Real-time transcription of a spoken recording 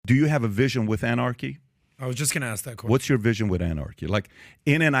Do you have a vision with anarchy? I was just going to ask that question. What's your vision with anarchy? Like,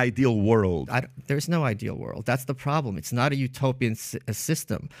 in an ideal world. There's no ideal world. That's the problem. It's not a utopian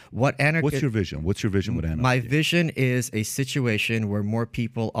system. What anarchy? What's your vision? What's your vision with anarchy? My vision is a situation where more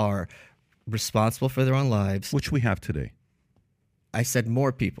people are responsible for their own lives. Which we have today. I said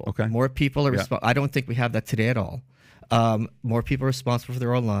more people. Okay. More people are responsible. I don't think we have that today at all. More people are responsible for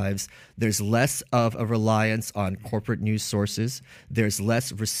their own lives. There's less of a reliance on corporate news sources. There's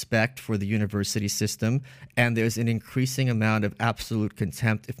less respect for the university system. And there's an increasing amount of absolute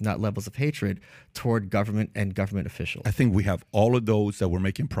contempt, if not levels of hatred, toward government and government officials. I think we have all of those that we're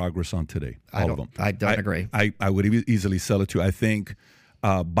making progress on today. All of them. I don't agree. I would easily sell it to you. I think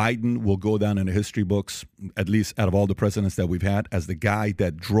Biden will go down in the history books, at least out of all the presidents that we've had, as the guy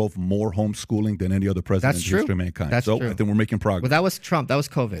that drove more homeschooling than any other president in the history of mankind. That's true. I think we're making progress. Well, that was Trump. That was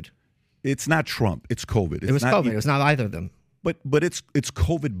COVID. It's not Trump. It's COVID. It was COVID. It was not either of them. But it's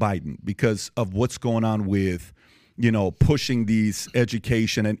COVID Biden because of what's going on with, pushing these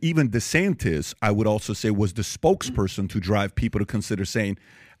education. And even DeSantis, I would also say, was the spokesperson to drive people to consider saying,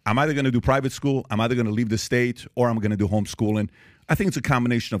 I'm either going to do private school, I'm either going to leave the state, or I'm going to do homeschooling. I think it's a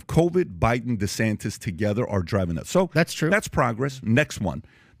combination of COVID, Biden, DeSantis together are driving that. So that's true. That's progress. Next one,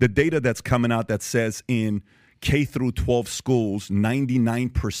 the data that's coming out that says in K through 12 schools,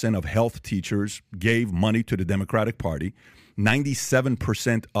 99% of health teachers gave money to the Democratic Party.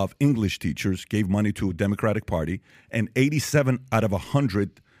 97% of English teachers gave money to a Democratic Party, and 87 out of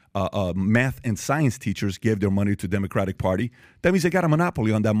 100 math and science teachers gave their money to Democratic Party. That means they got a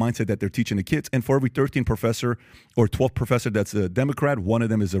monopoly on that mindset that they're teaching the kids. And for every 13 professor or 12 professor that's a Democrat, one of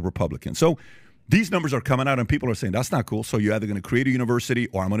them is a Republican. So these numbers are coming out and people are saying, that's not cool. So you're either going to create a university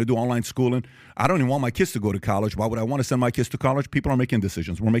or I'm going to do online schooling. I don't even want my kids to go to college. Why would I want to send my kids to college? People are making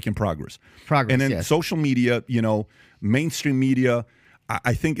decisions. We're making progress. And then social media, mainstream media,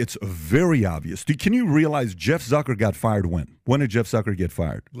 I think it's very obvious. Can you realize Jeff Zucker got fired when? When did Jeff Zucker get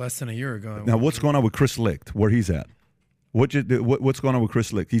fired? Less than a year ago. Now, what's going on with Chris Licht, where he's at? What's going on with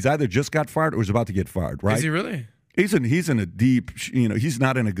Chris Licht? He's either just got fired or is about to get fired, right? Is he really? He's in a deep, he's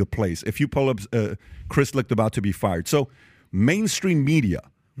not in a good place. If you pull up Chris Licht about to be fired. So mainstream media,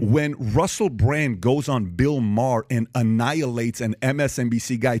 when Russell Brand goes on Bill Maher and annihilates an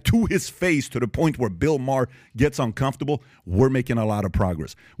MSNBC guy to his face to the point where Bill Maher gets uncomfortable, we're making a lot of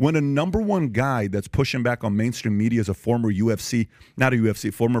progress. When a number one guy that's pushing back on mainstream media is a former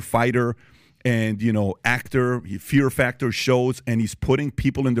former fighter and, actor, Fear Factor shows, and he's putting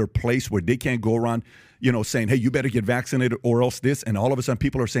people in their place where they can't go around, saying, hey, you better get vaccinated or else this. And all of a sudden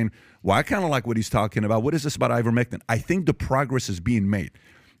people are saying, well, I kind of like what he's talking about. What is this about ivermectin? I think the progress is being made.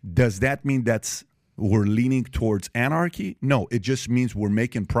 Does that mean we're leaning towards anarchy? No, it just means we're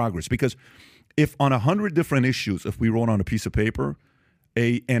making progress. Because if on 100 different issues, if we wrote on a piece of paper,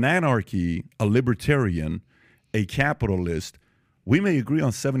 an anarchy, a libertarian, a capitalist, we may agree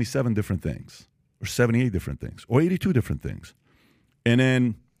on 77 different things, or 78 different things, or 82 different things. And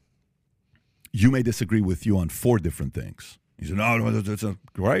then you may disagree with you on 4 different things. You say, no, that's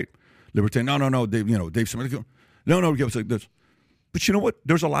right. Libertarian, no, Dave Smith, no, this. But you know what?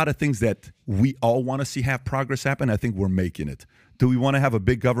 There's a lot of things that we all want to see have progress happen. I think we're making it. Do we want to have a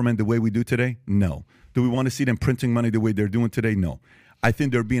big government the way we do today? No. Do we want to see them printing money the way they're doing today? No. I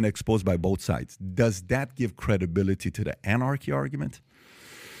think they're being exposed by both sides. Does that give credibility to the anarchy argument?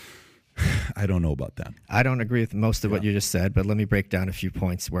 I don't know about that. I don't agree with most of what you just said, but let me break down a few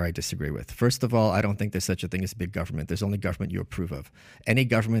points where I disagree with. First of all, I don't think there's such a thing as big government. There's only government you approve of. Any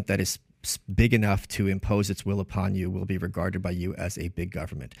government that is big enough to impose its will upon you will be regarded by you as a big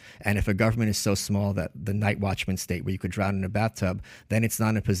government. And if a government is so small that the night watchman state where you could drown in a bathtub, then it's not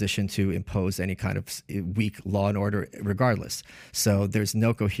in a position to impose any kind of weak law and order regardless. So there's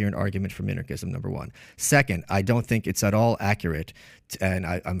no coherent argument for minarchism, number one. Second, I don't think it's at all accurate, and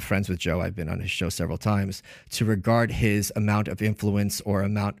I'm friends with Joe, I've been on his show several times, to regard his amount of influence or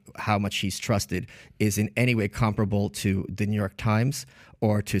how much he's trusted is in any way comparable to the New York Times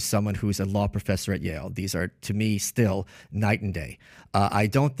or to someone who's a law professor at Yale. These are, to me, still night and day. I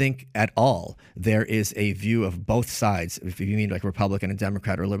don't think at all there is a view of both sides, if you mean like Republican and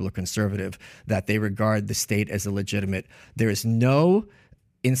Democrat or liberal or conservative, that they regard the state as a legitimate. There is no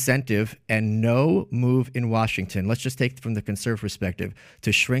incentive and no move in Washington, let's just take from the conservative perspective,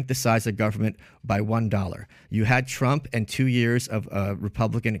 to shrink the size of government by $1. You had Trump and 2 years of a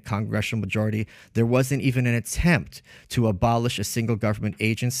Republican congressional majority. There wasn't even an attempt to abolish a single government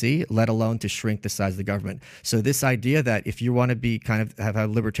agency, let alone to shrink the size of the government. So this idea that if you want to be have a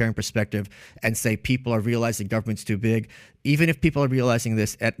libertarian perspective and say people are realizing government's too big, even if people are realizing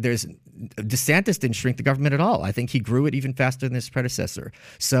this, DeSantis didn't shrink the government at all. I think he grew it even faster than his predecessor.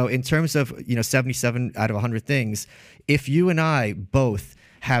 So in terms of 77 out of 100 things, if you and I both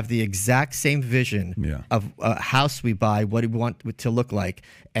have the exact same vision of a house we buy, what we want it to look like,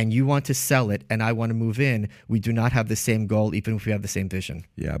 and you want to sell it and I want to move in, we do not have the same goal even if we have the same vision.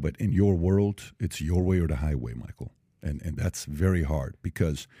 Yeah, but in your world, it's your way or the highway, Michael. And that's very hard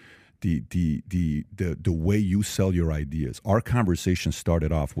because the way you sell your ideas. Our conversation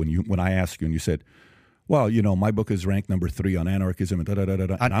started off when I asked you and you said, well, my book is ranked number 3 on anarchism and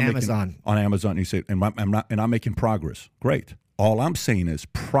da-da-da-da-da. On Amazon. On Amazon. And you say, and I'm making progress. Great. All I'm saying is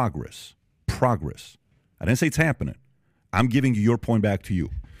progress. Progress. I didn't say it's happening. I'm giving you your point back to you.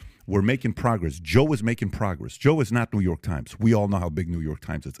 We're making progress. Joe is making progress. Joe is not New York Times. We all know how big New York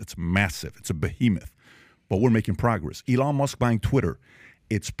Times is. It's massive. It's a behemoth. But we're making progress. Elon Musk buying Twitter,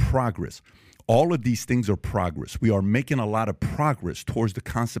 it's progress. All of these things are progress. We are making a lot of progress towards the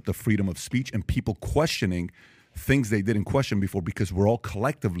concept of freedom of speech and people questioning things they didn't question before because we're all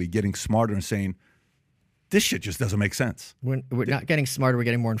collectively getting smarter and saying, this shit just doesn't make sense. We're not getting smarter, we're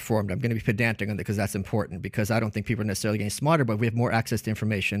getting more informed. I'm going to be pedantic on that because that's important, because I don't think people are necessarily getting smarter, but we have more access to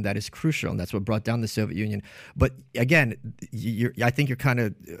information that is crucial, and that's what brought down the Soviet Union. But again, I think you're kind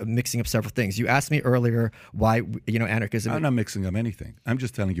of mixing up several things. You asked me earlier why anarchism... I'm not mixing up anything. I'm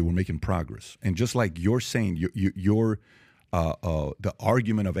just telling you we're making progress. And just like you're saying, the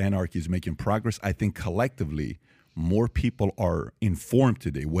argument of anarchy is making progress, I think collectively more people are informed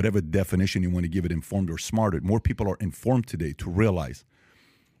today, whatever definition you want to give it, informed or smarter. More people are informed today to realize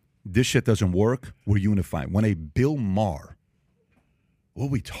this shit doesn't work. We're unified. When a Bill Maher, what are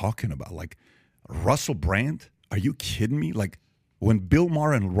we talking about? Like Russell Brand? Are you kidding me? Like when Bill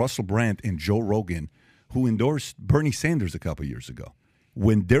Maher and Russell Brand and Joe Rogan, who endorsed Bernie Sanders a couple years ago,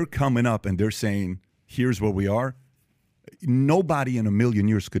 when they're coming up and they're saying, here's where we are, nobody in a million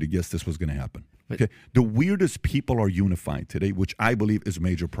years could have guessed this was going to happen. Okay. The weirdest people are unified today, which I believe is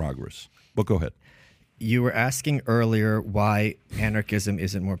major progress. But go ahead. You were asking earlier why anarchism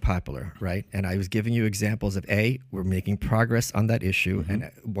isn't more popular, right? And I was giving you examples of we're making progress on that issue. Mm-hmm.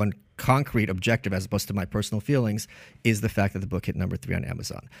 And one concrete objective, as opposed to my personal feelings, is the fact that the book hit number 3 on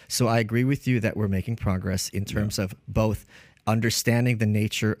Amazon. So I agree with you that we're making progress in terms of both understanding the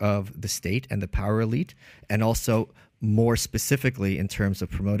nature of the state and the power elite, and also more specifically in terms of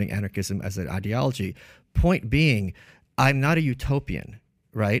promoting anarchism as an ideology. Point being, I'm not a utopian,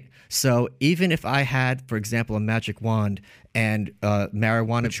 right? So even if I had, for example, a magic wand and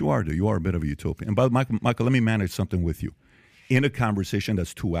marijuana... But you are a bit of a utopian. And by Michael, let me manage something with you. In a conversation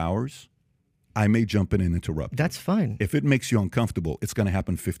that's 2 hours, I may jump in and interrupt. That's fine. If it makes you uncomfortable, it's going to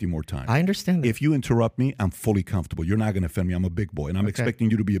happen 50 more times. I understand that. If you interrupt me, I'm fully comfortable. You're not going to offend me. I'm a big boy, and I'm expecting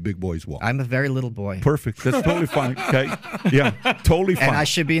you to be a big boy as well. I'm a very little boy. Perfect. That's totally fine. Okay. Yeah, totally fine. And I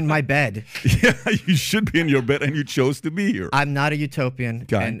should be in my bed. Yeah, you should be in your bed, and you chose to be here. I'm not a utopian,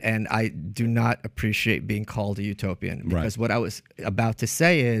 okay. and I do not appreciate being called a utopian. Because what I was about to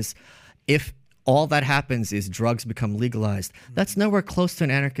say is, if all that happens is drugs become legalized, that's nowhere close to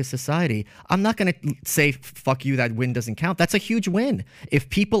an anarchist society. I'm not going to say, fuck you, that win doesn't count. That's a huge win. If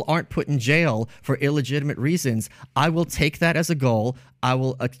people aren't put in jail for illegitimate reasons, I will take that as a goal. I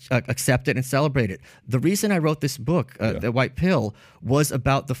will accept it and celebrate it. The reason I wrote this book, The White Pill, was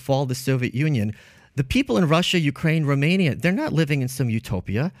about the fall of the Soviet Union. The people in Russia, Ukraine, Romania, they're not living in some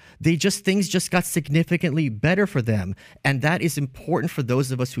utopia. Things just got significantly better for them. And that is important for those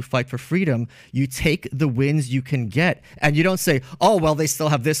of us who fight for freedom. You take the wins you can get. And you don't say, oh, well, they still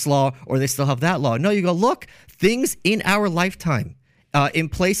have this law or they still have that law. No, you go, look, things in our lifetime, in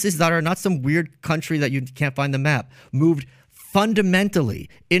places that are not some weird country that you can't find the map, moved fundamentally,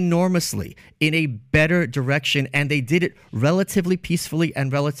 enormously, in a better direction, and they did it relatively peacefully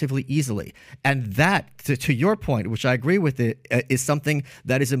and relatively easily. And that, to your point, which I agree with it, is something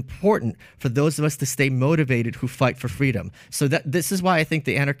that is important for those of us to stay motivated who fight for freedom. So this is why I think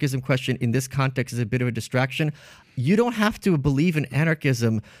the anarchism question in this context is a bit of a distraction. You don't have to believe in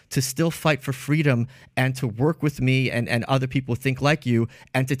anarchism to still fight for freedom and to work with me and other people who think like you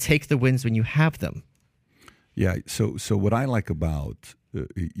and to take the wins when you have them. Yeah, so what I like about,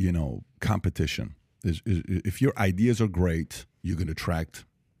 competition is if your ideas are great, you're going to attract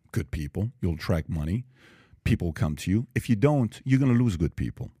good people. You'll attract money. People will come to you. If you don't, you're going to lose good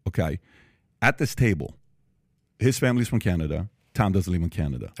people, okay? At this table, his family's from Canada. Tom doesn't live in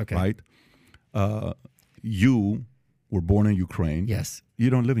Canada, right? You were born in Ukraine. Yes. You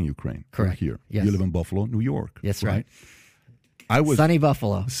don't live in Ukraine. Correct. You're here. Yes. You live in Buffalo, New York. Yes, right. Sunny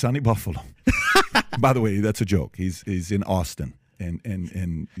Buffalo. Sunny Buffalo. By the way, that's a joke. He's in Austin,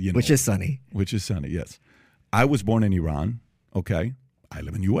 and which is sunny. Which is sunny. Yes. I was born in Iran. Okay. I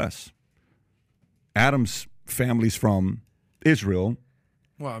live in U.S. Adam's family's from Israel.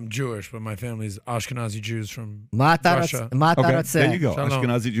 Well, I'm Jewish, but my family's Ashkenazi Jews from Matar Russia. Okay, there you go. Shalom.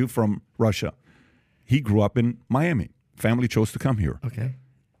 Ashkenazi Jew from Russia. He grew up in Miami. Family chose to come here. Okay.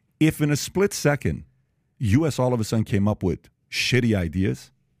 If in a split second, U.S. all of a sudden came up with shitty ideas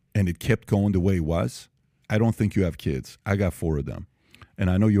and it kept going the way it was, I don't think you have kids. I got 4 of them.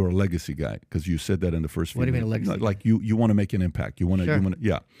 And I know you're a legacy guy because you said that in the first What do few you mean a minutes. legacy Like you want to make an impact. You want to, Sure.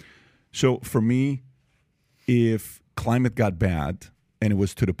 yeah. So for me, if climate got bad and it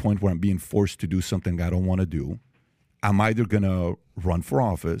was to the point where I'm being forced to do something I don't want to do, I'm either going to run for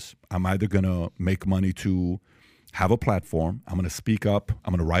office. I'm either going to make money to have a platform. I'm going to speak up.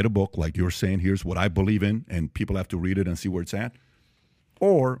 I'm going to write a book like you're saying, here's what I believe in, and people have to read it and see where it's at.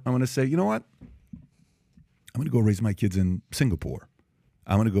 Or I'm going to say, you know what? I'm going to go raise my kids in Singapore.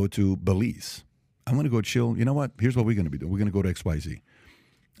 I'm going to go to Belize. I'm going to go chill. You know what? Here's what we're going to be doing. We're going to go to XYZ.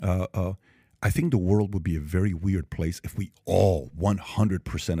 I think the world would be a very weird place if we all,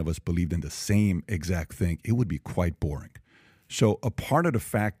 100% of us, believed in the same exact thing. It would be quite boring. So a part of the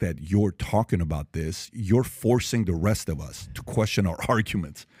fact that you're talking about this, you're forcing the rest of us to question our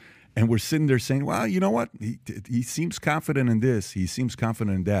arguments. And we're sitting there saying, well, you know what? He seems confident in this. He seems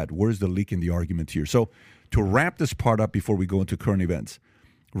confident in that. Where's the leak in the argument here? So to wrap this part up before we go into current events,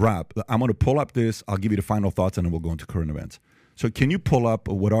 Rob, I'm going to pull up this. I'll give you the final thoughts, and then we'll go into current events. So can you pull up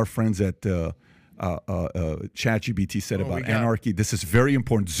what our friends at ChatGPT said about anarchy? This is very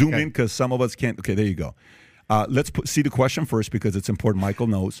important. Zoom in because some of us can't. Okay, there you go. Let's see the question first because it's important. Michael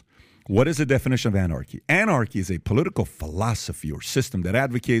knows. What is the definition of anarchy? Anarchy is a political philosophy or system that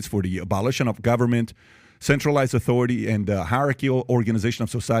advocates for the abolition of government, centralized authority, and hierarchical organization of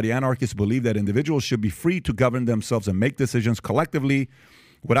society. Anarchists believe that individuals should be free to govern themselves and make decisions collectively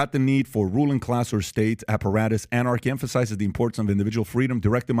without the need for ruling class or state apparatus. Anarchy emphasizes the importance of individual freedom,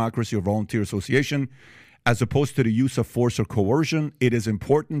 direct democracy, or volunteer association, as opposed to the use of force or coercion. It is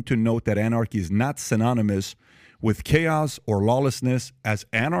important to note that anarchy is not synonymous with chaos or lawlessness, as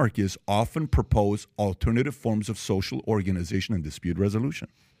anarchists often propose alternative forms of social organization and dispute resolution.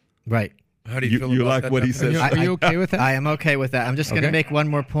 Right. How do you feel you about like that what he definition? says? Are you okay with that? I am okay with that. I'm just going to make one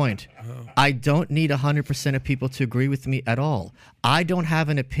more point. I don't need 100% of people to agree with me at all. I don't have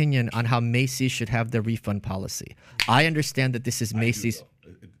an opinion on how Macy's should have their refund policy. I understand that this is Macy's.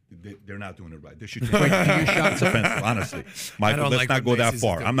 They're not doing it right. They should take it's offensive, honestly. Michael, let's like not what go that Macy's is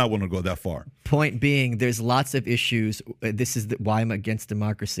far. doing. I'm not willing to go that far. Point being, there's lots of issues. This is why I'm against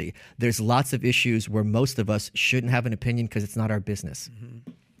democracy. There's lots of issues where most of us shouldn't have an opinion because it's not our business.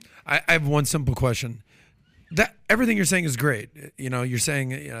 I have one simple question. That everything you're saying is great. You know, you're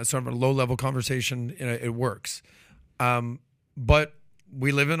saying sort of a low-level conversation. It works, but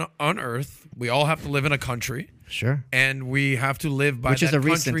we live on Earth. We all have to live in a country, Sure. and we have to live by Which is that a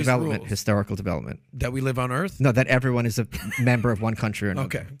recent country's development, rules. historical development. That we live on Earth. No, that everyone is a member of one country or another.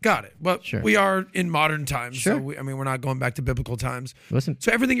 Okay, got it. But Sure. we are in modern times, Sure. so we're not going back to biblical times. Listen.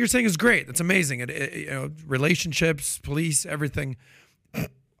 So everything you're saying is great. That's amazing. Relationships, police, everything.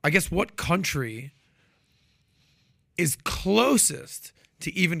 I guess what country is closest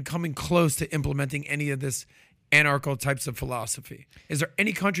to even coming close to implementing any of this anarcho types of philosophy? Is there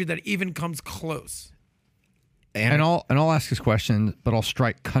any country that even comes close? And I'll ask this question, but I'll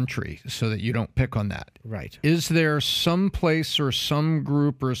strike country so that you don't pick on that. Right. Is there some place or some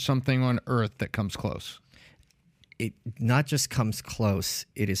group or something on Earth that comes close? It not just comes close,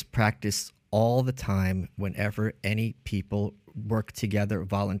 it is practiced all the time whenever any people work together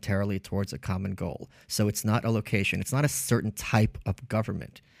voluntarily towards a common goal. So it's not a location. It's not a certain type of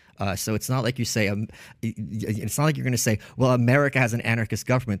government. So it's not like you say, it's not like you're going to say, well, America has an anarchist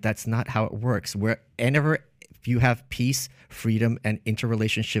government. That's not how it works. Whenever you have peace, freedom, and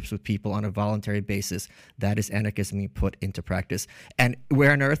interrelationships with people on a voluntary basis, that is anarchism being put into practice. And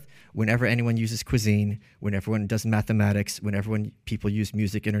where on earth, whenever anyone uses cuisine, when everyone does mathematics, when people use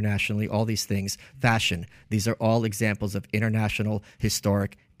music internationally, all these things, fashion, these are all examples of international,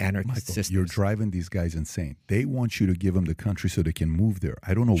 historic, anarchist systems. You're driving these guys insane. They want you to give them the country so they can move there.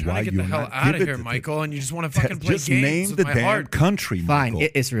 I don't know Trying why to get you're the hell not. out Give of it here, to- Michael, and you just want to fucking play Just games name with the my damn heart. country, Fine, Michael.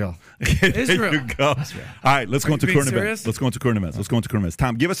 Israel. Israel. There you go. All right, let's go you into being current events. serious? Let's go into current events.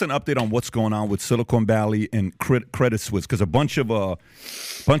 Tom, give us an update on what's going on with Silicon Valley and Credit Suisse, because a bunch of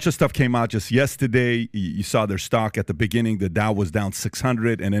stuff came out just yesterday. You saw their stock at the beginning. The Dow was down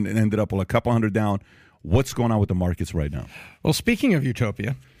 600, and then it ended up a couple hundred down. What's going on with the markets right now? Well, speaking of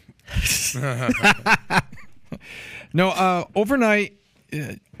utopia, overnight,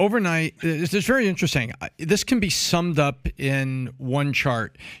 it's very interesting. This can be summed up in one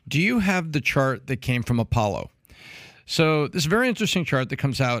chart. Do you have the chart that came from Apollo? So this very interesting chart that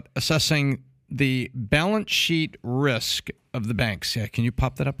comes out assessing the balance sheet risk of the banks. Yeah, can you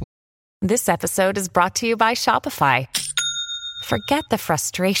pop that up? This episode is brought to you by Shopify. Forget the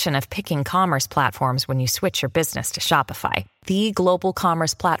frustration of picking commerce platforms when you switch your business to Shopify, the global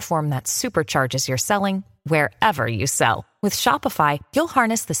commerce platform that supercharges your selling wherever you sell. With Shopify, you'll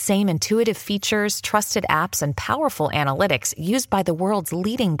harness the same intuitive features, trusted apps, and powerful analytics used by the world's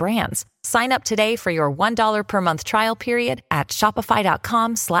leading brands. Sign up today for your $1 per month trial period at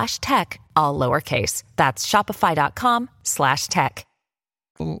shopify.com/tech, all lowercase. That's shopify.com/tech.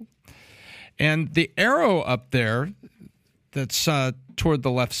 And the arrow up there that's toward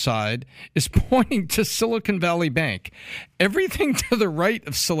the left side is pointing to Silicon Valley Bank. Everything to the right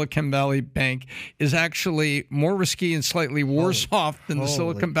of Silicon Valley Bank is actually more risky and slightly worse off than the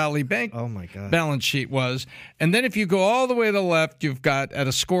Silicon Valley Bank balance sheet was. And then if you go all the way to the left, you've got, at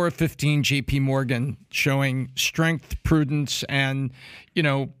a score of 15, JP Morgan showing strength, prudence, and,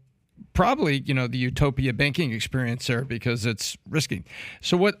 probably, the utopia banking experience there because it's risky.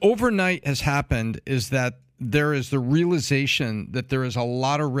 So what overnight has happened is that there is the realization that there is a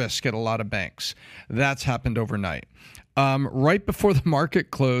lot of risk at a lot of banks. That's happened overnight. Right before the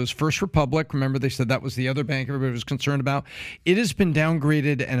market closed, First Republic, remember they said that was the other bank everybody was concerned about. It has been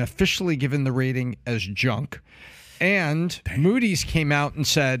downgraded and officially given the rating as junk. And Moody's came out and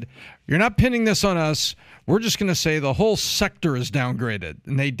said, you're not pinning this on us. We're just going to say the whole sector is downgraded.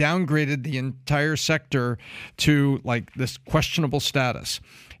 And they downgraded the entire sector to this questionable status.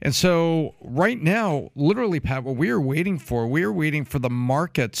 And so right now, literally, Pat, what we are waiting for the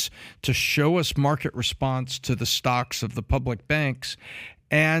markets to show us market response to the stocks of the public banks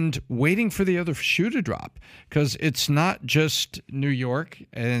and waiting for the other shoe to drop, because it's not just New York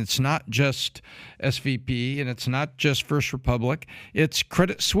and it's not just SVB and it's not just First Republic. It's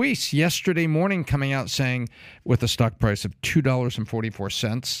Credit Suisse yesterday morning coming out saying with a stock price of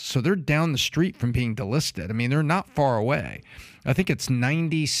 $2.44. So they're down the street from being delisted. I mean, they're not far away. I think it's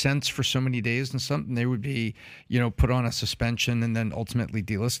 90 cents for so many days and something. They would be, put on a suspension and then ultimately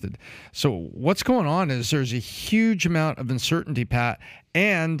delisted. So what's going on is there's a huge amount of uncertainty, Pat,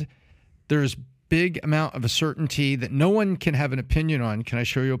 and there's big amount of uncertainty that no one can have an opinion on. Can I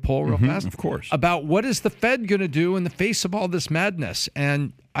show you a poll real fast? Of course. About what is the Fed going to do in the face of all this madness?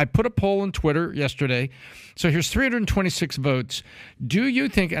 And I put a poll on Twitter yesterday. So here's 326 votes. Do you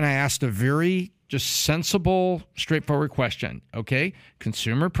think, and I asked a very just sensible, straightforward question, okay?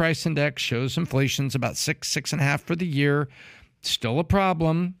 Consumer price index shows inflation's about 6.5 for the year. Still a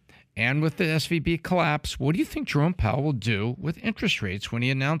problem. And with the SVB collapse, what do you think Jerome Powell will do with interest rates when he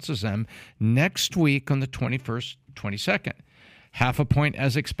announces them next week on the 21st, 22nd? Half a point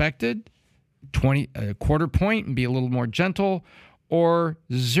as expected, a quarter point and be a little more gentle, or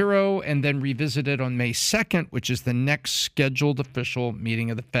 0 and then revisit it on May 2nd, which is the next scheduled official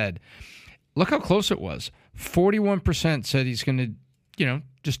meeting of the Fed. Look how close it was. 41% said he's going to,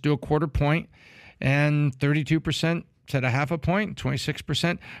 just do a quarter point, and 32% said a half a point,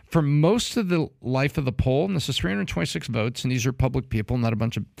 26%. For most of the life of the poll, and this is 326 votes, and these are public people, not a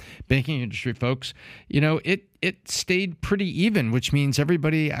bunch of banking industry folks, it stayed pretty even, which means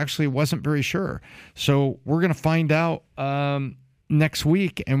everybody actually wasn't very sure. So we're going to find out next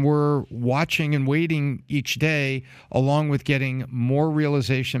week, and we're watching and waiting each day, along with getting more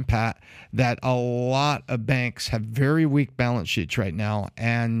realization, Pat, that a lot of banks have very weak balance sheets right now,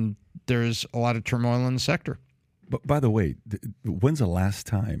 and there's a lot of turmoil in the sector. But by the way, when's the last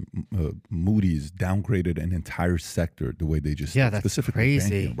time Moody's downgraded an entire sector the way they just did? That's specifically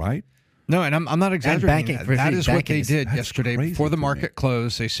crazy, banking, right? No, and I'm not exaggerating. That is what they did yesterday before the market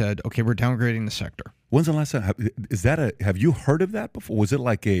closed. They said, okay, we're downgrading the sector. When's the last time? Have you heard of that before? Was it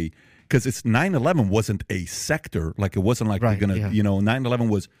because it's 9/11 wasn't a sector, it wasn't like we're going to, 9/11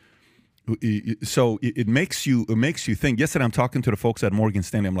 was. So it makes you think. Yesterday, I'm talking to the folks at Morgan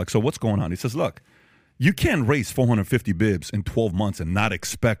Stanley. I'm like, so what's going on? He says, look, you can't raise 450 bibs in 12 months and not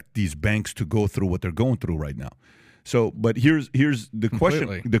expect these banks to go through what they're going through right now. So, but here's the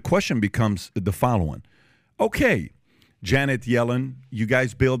question. The question becomes the following. Okay, Janet Yellen, you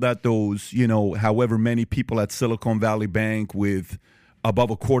guys bailed out those, however many people at Silicon Valley Bank with above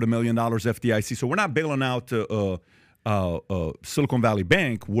 $250,000 FDIC. So we're not bailing out Silicon Valley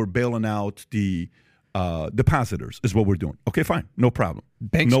Bank. We're bailing out the depositors is what we're doing. Okay, fine. No problem.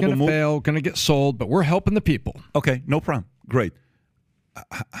 Bank's going to fail, going to get sold, but we're helping the people. Okay, no problem. Great.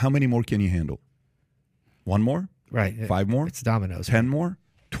 How many more can you handle? One more? Right. 5 more? It's dominoes. 10 more?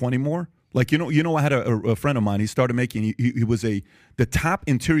 20 more? I had a friend of mine. He started making, he was the top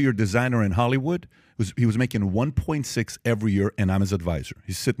interior designer in Hollywood. He was making 1.6 every year, and I'm his advisor.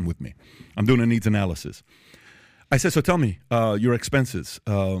 He's sitting with me. I'm doing a needs analysis. I said, so tell me your expenses.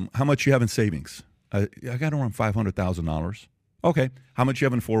 How much you have in savings? I got around $500,000. Okay. How much you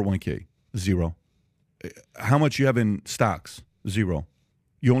have in 401k? Zero. How much you have in stocks? Zero.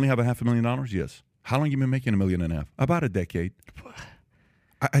 You only have $500,000? Yes. How long you been making $1.5 million? About a decade.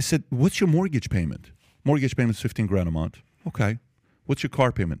 I said, what's your mortgage payment? Mortgage payment is $15,000 a month. Okay. What's your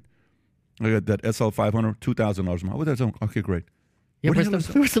car payment? I got that SL 500, $2,000 a month. What that's okay, great. Yeah, where's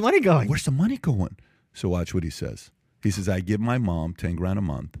the money going? Where's the money going? So watch what he says. He says, I give my mom $10,000 a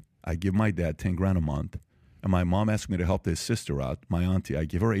month. I give my dad $10,000 a month. And my mom asked me to help his sister out, my auntie. I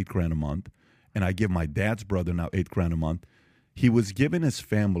give her $8,000 a month. And I give my dad's brother now $8,000 a month. He was giving his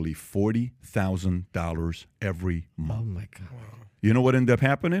family $40,000 every month. Oh, my God. You know what ended up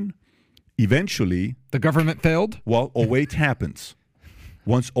happening? Eventually, The government failed? well, 08 happens.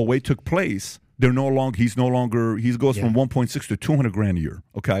 Once 08 took place, he goes from 1.6 to $200,000 a year.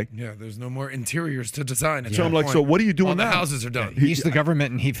 Okay. Yeah, there's no more interiors to design. So I'm like, so what are you doing All the now? houses are done. He's the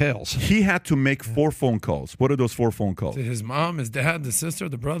government and he fails. He had to make 4 phone calls. What are those 4 phone calls? To his mom, his dad, the sister,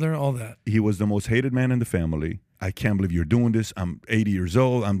 the brother, all that. He was the most hated man in the family. I can't believe you're doing this. I'm 80 years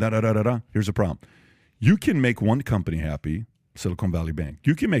old. I'm da-da-da-da-da. Here's the problem. You can make one company happy, Silicon Valley Bank.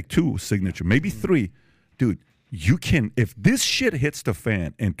 You can make 2 signature, maybe 3. Dude, you can, if this shit hits the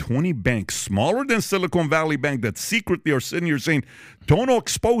fan and 20 banks smaller than Silicon Valley Bank that secretly are sitting here saying, don't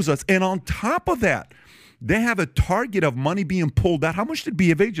expose us. And on top of that, they have a target of money being pulled out. How much did B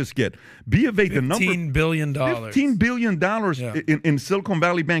of A just get? B of A, the number. $15 billion. $15 billion in Silicon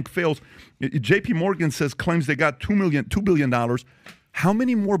Valley Bank fails. JP Morgan claims they got $2 billion. How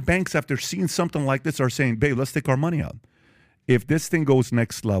many more banks after seeing something like this are saying, babe, let's take our money out? If this thing goes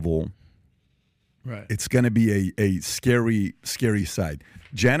next level, Right. it's going to be a scary, scary side.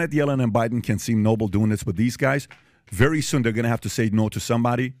 Janet Yellen and Biden can seem noble doing this, but these guys, very soon they're going to have to say no to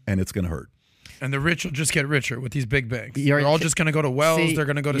somebody, and it's going to hurt. And the rich will just get richer with these big banks. You're They're all in- just going to go to Wells. See, They're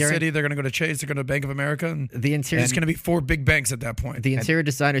going to go to you're in- Citi. They're going to go to Chase. They're going to Bank of America. And The interior, it's going to be 4 big banks at that point. the interior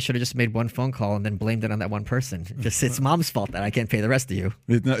designer should have just made one phone call and then blamed it on that one person. Just it's mom's fault that I can't pay the rest of you.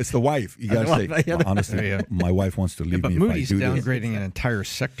 It's the wife. You got to say, wife, yeah. honestly, my wife wants to leave But me Moody's if I do this. downgrading an entire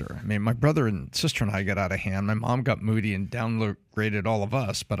sector. I mean, my brother and sister and I got out of hand. My mom got Moody and downgraded all of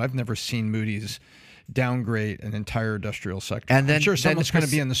us, but I've never seen Moody's downgrade an entire industrial sector. And then- I'm sure then someone's going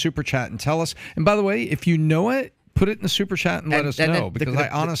to be in the super chat and tell us. And by the way, if you know it, put it in the super chat and let us and know, then because I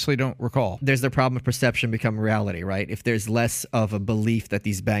honestly don't recall. There's the problem of perception become reality, right? If there's less of a belief that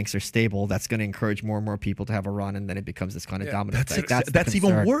these banks are stable, that's going to encourage more and more people to have a run, and then it becomes this kind of dominant That's effect. ex- the that's even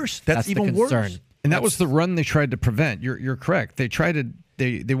concern. worse. That's the even worse. concern. And that was the run they tried to prevent. You're correct. They tried to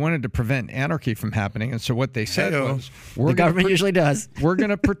they wanted to prevent anarchy from happening, and so what they said Hey-o. was, The government usually does. we're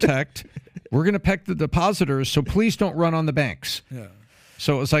going to protect the depositors, so please don't run on the banks. Yeah.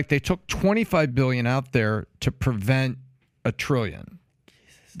 So it was like they took $25 billion out there to prevent $1 trillion.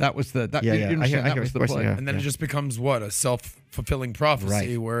 That was the Yeah, you yeah. understand I that hear- was of the course, play. yeah. And then it just becomes what? A self-fulfilling prophecy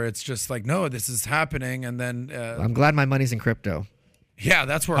Right. where it's just like, no, this is happening. And then, I'm glad my money's in crypto. yeah,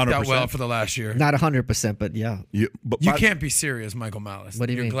 that's worked out 100%. well for the last year. Not 100%, but yeah. But You can't be serious, Michael Malice. What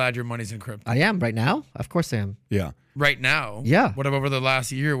do you You're mean? glad your money's in crypto. I am right now. Of course I am. Yeah. Right now? Yeah. What over the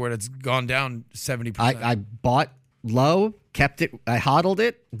last year where it's gone down 70%? I bought low, kept it, I hodled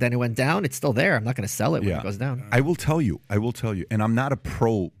it, then it went down. It's still there. I'm not going to sell it when it goes down. I will tell you, and I'm not a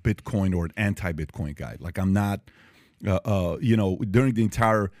pro Bitcoin or an anti Bitcoin guy. Like I'm not, during the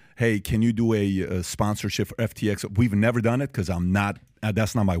entire, hey, can you do a sponsorship for FTX? We've never done it because I'm not.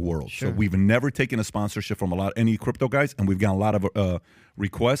 That's not my world. So we've never taken a sponsorship from any crypto guys, and we've gotten a lot of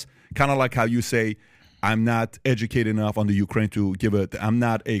requests. Kind of like how you say, I'm not educated enough on the Ukraine to give it. I'm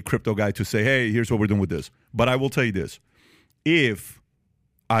not a crypto guy to say, hey, here's what we're doing with this. But I will tell you this. If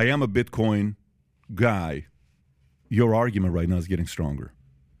I am a Bitcoin guy, your argument right now is getting stronger.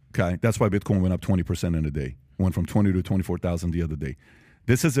 Okay? That's why Bitcoin went up 20% in a day. Went from 20 to 24,000 the other day.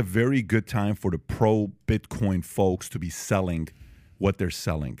 This is a very good time for the pro-Bitcoin folks to be selling what they're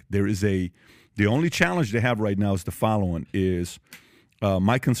selling. The only challenge they have right now is the following is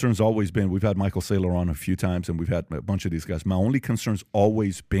my concern's always been, we've had Michael Saylor on a few times, and we've had a bunch of these guys. My only concern's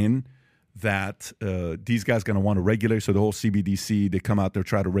always been that these guys going to want to regulate. So the whole CBDC, they come out there,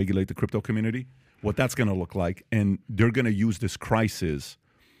 try to regulate the crypto community, what that's going to look like. And they're going to use this crisis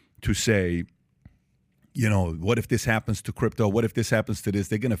to say, what if this happens to crypto? What if this happens to this?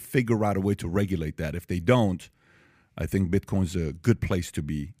 They're going to figure out a way to regulate that. If they don't, I think Bitcoin's a good place to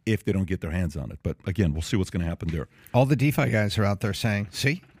be if they don't get their hands on it. But again, we'll see what's going to happen there. All the DeFi guys are out there saying,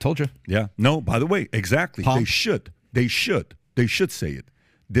 see, told you. Yeah. No, by the way, exactly. Huh? They should say it.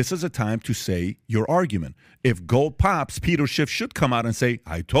 This is a time to say your argument. If gold pops, Peter Schiff should come out and say,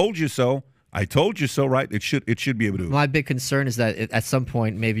 I told you so. I told you so, right? It should be able to. My big concern is that at some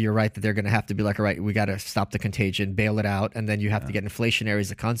point, maybe you're right that they're going to have to be like, all right, we got to stop the contagion, bail it out, and then you have to get inflationary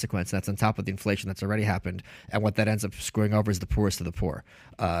as a consequence. That's on top of the inflation that's already happened. And what that ends up screwing over is the poorest of the poor.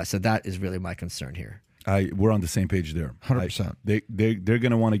 So that is really my concern here. We're on the same page there. 100%. They're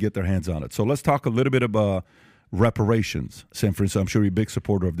going to want to get their hands on it. So let's talk a little bit about reparations. San Francisco, I'm sure you're a big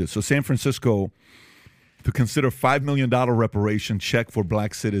supporter of this. So San Francisco, to consider $5 million reparation check for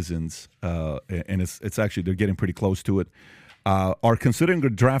black citizens, and it's actually, they're getting pretty close to it, are considering a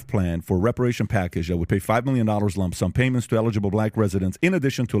draft plan for a reparation package that would pay $5 million lump sum payments to eligible black residents, in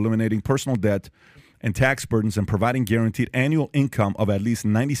addition to eliminating personal debt and tax burdens and providing guaranteed annual income of at least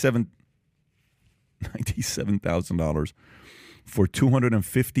 $97,000 for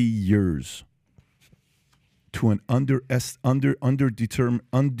 250 years to an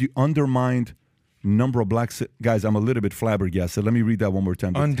undermined number of black guys. I'm a little bit flabbergasted. Let me read that one more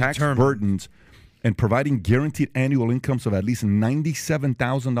time. The tax burdens and providing guaranteed annual incomes of at least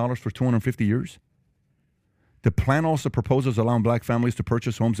 $97,000 for 250 years. The plan also proposes allowing black families to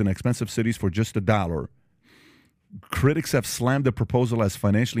purchase homes in expensive cities for just $1. Critics have slammed the proposal as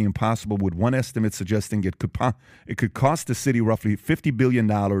financially impossible, with one estimate suggesting it could cost the city roughly $50 billion,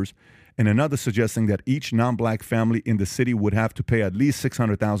 and another suggesting that each non-black family in the city would have to pay at least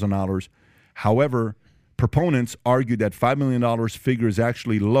 $600,000. However, proponents argue that $5 million figure is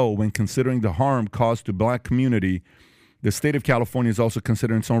actually low when considering the harm caused to black community. The state of California is also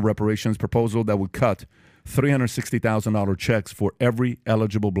considering some reparations proposal that would cut $360,000 checks for every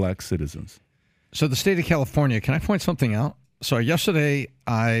eligible black citizens. So the state of California, can I point something out? So yesterday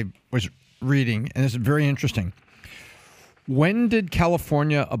I was reading, and it's very interesting. When did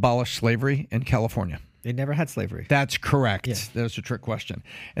California abolish slavery in California? They never had slavery. That's correct. Yeah. That's a trick question.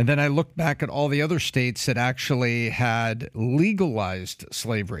 And then I looked back at all the other states that actually had legalized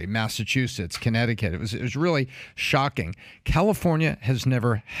slavery. Massachusetts, Connecticut. It was really shocking. California has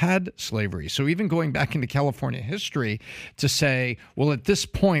never had slavery. So even going back into California history to say, well, at this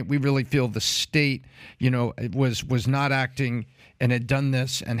point, we really feel the state, was not acting and had done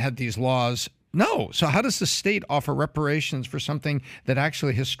this and had these laws. No. So how does the state offer reparations for something that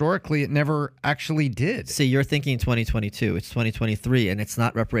actually historically it never actually did? See, you're thinking 2022. It's 2023, and it's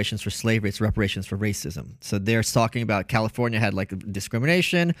not reparations for slavery. It's reparations for racism. So they're talking about California had like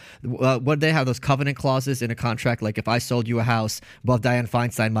discrimination. What did they have? Those covenant clauses in a contract. Like if I sold you a house, both Dianne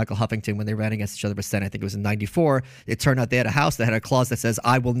Feinstein, Michael Huffington, when they ran against each other for Senate, I think it was in 94, it turned out they had a house that had a clause that says,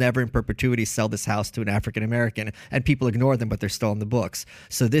 I will never in perpetuity sell this house to an African American. And people ignore them, but they're still in the books.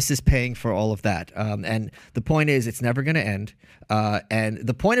 So this is paying for all of that. And the point is, it's never going to end. And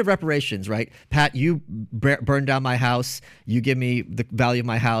the point of reparations, right? Pat, you burn down my house. You give me the value of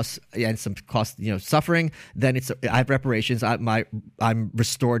my house and some cost, suffering. Then I have reparations. I'm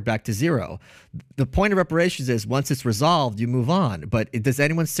restored back to zero. The point of reparations is once it's resolved, you move on. But does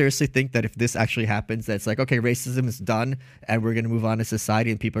anyone seriously think that if this actually happens, that it's like, okay, racism is done and we're going to move on to society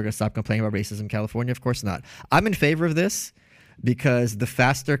and people are going to stop complaining about racism in California? Of course not. I'm in favor of this, because the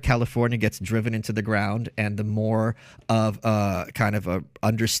faster California gets driven into the ground and the more of kind of a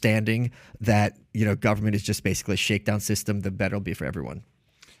understanding that, government is just basically a shakedown system, the better it'll be for everyone.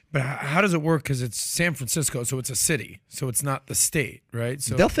 But how does it work? Because it's San Francisco, so it's a city. So it's not the state, right?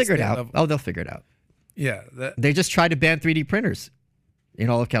 So they'll figure it out. They'll figure it out. Yeah. They just tried to ban 3D printers in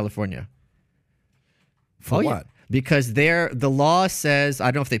all of California. For what? Because the law says, I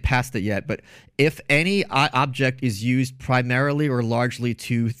don't know if they passed it yet, but if any object is used primarily or largely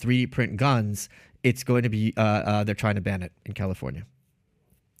to 3D print guns, it's going to be, they're trying to ban it in California.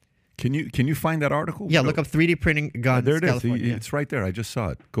 Can you find that article? Yeah, look up 3D printing guns. There it is. California. It's right there. I just saw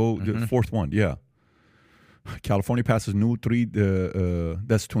it. Go the fourth one. Yeah. California passes new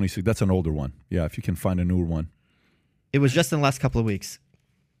that's 26. That's an older one. Yeah, if you can find a newer one. It was just in the last couple of weeks.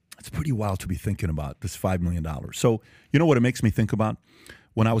 It's pretty wild to be thinking about this $5 million. So you know what it makes me think about?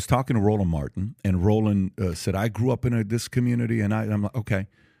 When I was talking to Roland Martin, and Roland said, I grew up in this community, and I'm like, okay.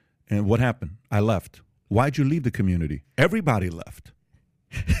 And what happened? I left. Why'd you leave the community? Everybody left.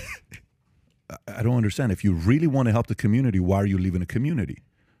 I don't understand. If you really want to help the community, why are you leaving the community?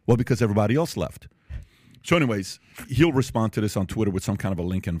 Well, because everybody else left. So anyways, he'll respond to this on Twitter with some kind of a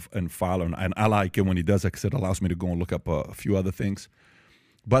link and file. And I like it when he does that because it allows me to go and look up a few other things.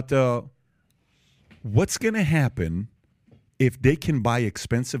 But what's going to happen if they can buy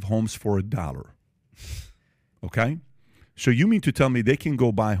expensive homes for $1? Okay? So you mean to tell me they can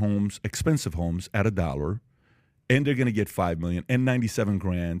go buy expensive homes at $1, and they're going to get $5 million and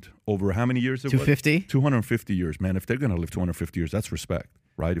 $97,000 over how many years? 250? 250 years, man. If they're going to live 250 years, that's respect.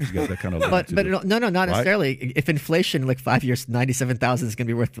 right? If you got that kind of But no, not right? necessarily. If inflation, like 5 years, 97,000 is going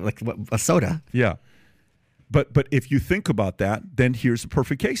to be worth like a soda. Yeah. But if you think about that, then here's a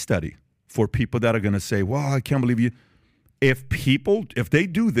perfect case study for people that are going to say, well, I can't believe you. If they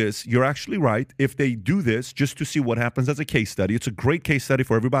do this, you're actually right. If they do this just to see what happens as a case study, it's a great case study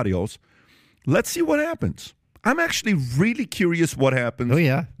for everybody else. Let's see what happens. I'm actually really curious what happens. Oh,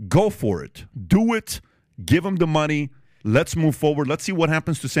 yeah. Go for it. Do it. Give them the money. Let's move forward. Let's see what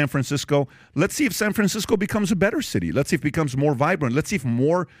happens to San Francisco. Let's see if San Francisco becomes a better city. Let's see if it becomes more vibrant. Let's see if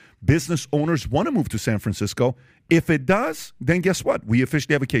more business owners want to move to San Francisco. If it does, then guess what? We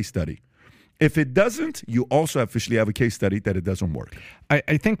officially have a case study. If it doesn't, you also officially have a case study that it doesn't work.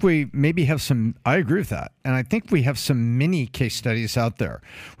 I think we maybe have some, I agree with that. And I think we have some mini case studies out there.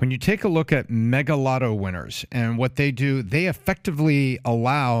 When you take a look at mega lotto winners and what they do, they effectively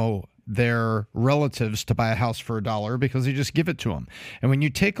allow their relatives to buy a house for $1 because they just give it to them. And when you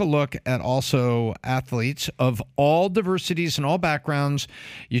take a look at also athletes of all diversities and all backgrounds,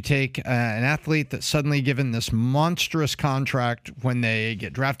 you take an athlete that's suddenly given this monstrous contract when they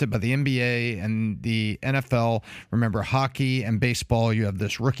get drafted by the NBA and the NFL. Remember, hockey and baseball, you have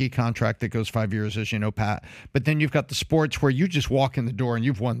this rookie contract that goes 5 years, as you know, Pat. But then you've got the sports where you just walk in the door and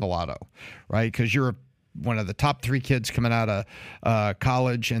you've won the lotto, right? Because you're one of the top 3 kids coming out of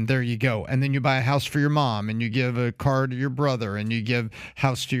college, and there you go. And then you buy a house for your mom, and you give a car to your brother, and you give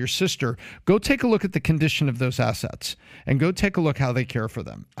house to your sister. Go take a look at the condition of those assets, and go take a look how they care for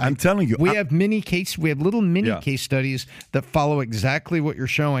them. I'm telling you. We have little mini case studies that follow exactly what you're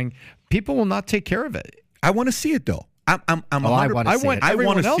showing. People will not take care of it. I want to see it, though. I want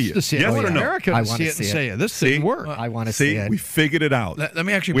everyone else to see it. Yes I want or no? America to see it and say, this didn't work. I want to see it. We figured it out. Let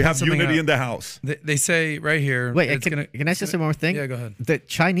me actually. We point have something unity out. in the house. They say right here. Wait, can I say some more thing? Yeah, go ahead. The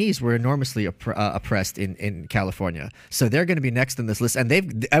Chinese were enormously oppressed in California, so they're going to be next on this list, and they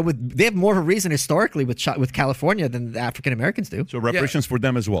have more of a reason historically with California than the African Americans do. So reparations for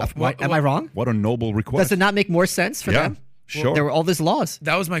them as well. Am I wrong? What a noble request. Does it not make more sense for them? Sure. There were all these laws.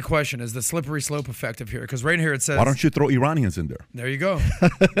 That was my question: is the slippery slope effect of here? Because right here it says. Why don't you throw Iranians in there? There you go.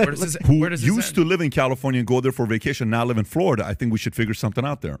 Where does this used end? to live in California and go there for vacation, now live in Florida? I think we should figure something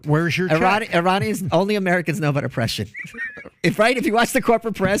out there. Where's your check? Iranians, only Americans know about oppression. If you watch the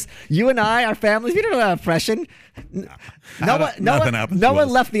corporate press, you and I, our families, we don't know about oppression. No one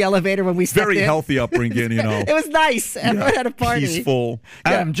left the elevator when we stepped Very in. healthy upbringing, you know. It was nice. Everyone had a party. Peaceful.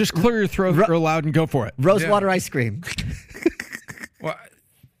 Adam, just clear your throat real loud and go for it. Rosewater ice cream. Well,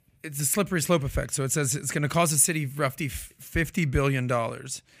 it's a slippery slope effect. So it says it's going to cost the city roughly $50 billion.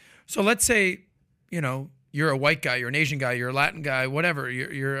 So let's say, you're a white guy, you're an Asian guy, you're a Latin guy, whatever,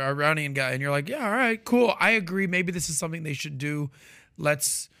 you're an Iranian guy, and you're like, yeah, all right, cool. I agree. Maybe this is something they should do.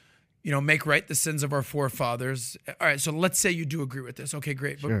 Let's, make right the sins of our forefathers. All right, so let's say you do agree with this. Okay,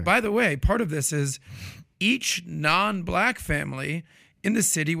 great. Sure. But by the way, part of this is each non-black family in the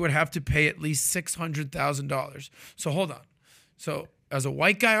city would have to pay at least $600,000. So hold on. So as a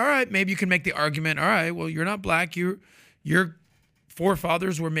white guy, all right, maybe you can make the argument, all right, well, you're not black. Your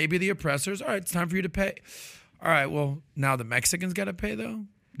forefathers were maybe the oppressors. All right, it's time for you to pay. All right, well, now the Mexicans got to pay, though.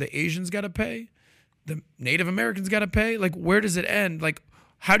 The Asians got to pay. The Native Americans got to pay. Like, where does it end? Like,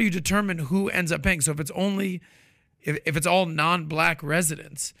 how do you determine who ends up paying? So if it's all non-black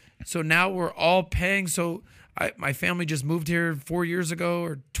residents, so now we're all paying. So my family just moved here 4 years ago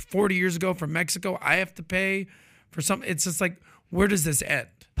or 40 years ago from Mexico. I have to pay for something. It's just like, where does this end?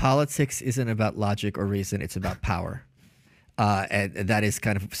 Politics isn't about logic or reason. It's about power. And that is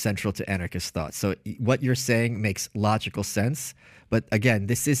kind of central to anarchist thought. So what you're saying makes logical sense. But again,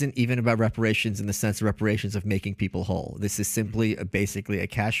 this isn't even about reparations in the sense of reparations of making people whole. This is simply basically a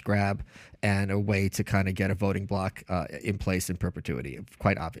cash grab and a way to kind of get a voting block in place in perpetuity,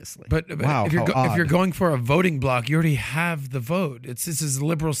 quite obviously. But Wow, if you're going for a voting block, you already have the vote. This is as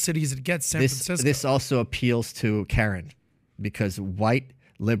liberal city as it gets, San Francisco. This also appeals to Karen because white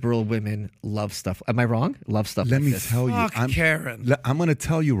liberal women love stuff. Am I wrong? Love stuff Let like me this. tell you. Karen. I'm going to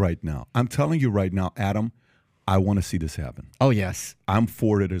tell you right now. I'm telling you right now, Adam, I want to see this happen. Oh, yes. I'm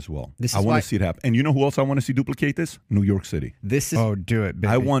for it as well. This is I want why- to see it happen. And you know who else I want to see duplicate this? New York City. This is Oh, do it,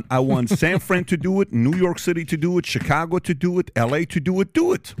 baby. I want San Fran to do it, New York City to do it, Chicago to do it, LA to do it.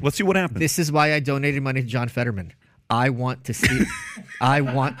 Do it. Let's see what happens. This is why I donated money to John Fetterman. I want to see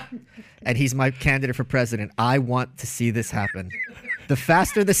and he's my candidate for president. I want to see this happen. The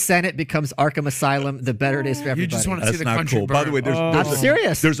faster the Senate becomes Arkham Asylum, the better it is for everybody. You just want to see That's the not country cool. burn. By the way, I'm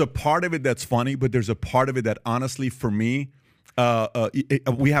serious. There's a part of it that's funny, but there's a part of it that honestly, for me,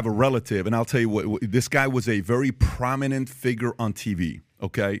 we have a relative, and I'll tell you what. This guy was a very prominent figure on TV.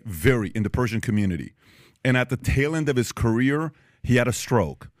 Okay, very in the Persian community, and at the tail end of his career, He had a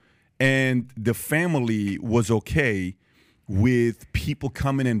stroke. And the family was okay with people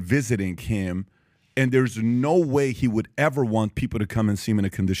coming and visiting him. And there's no way he would ever want people to come and see him in a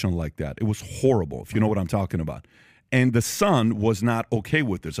condition like that. It was horrible, if you know what I'm talking about. And the son was not okay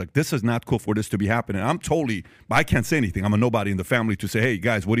with this. Like, this is not cool for this to be happening. I can't say anything. I'm a nobody in the family to say, hey,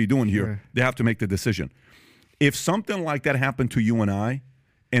 guys, what are you doing here? Sure. They have to make the decision. If something like that happened to you and I,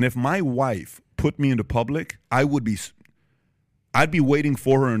 and if my wife put me into public, I'd be waiting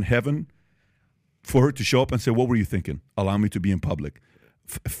for her in heaven for her to show up and say, what were you thinking? Allow me to be in public.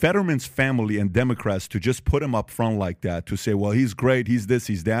 Fetterman's family and Democrats to just put him up front like that, to say, well, he's great, he's this,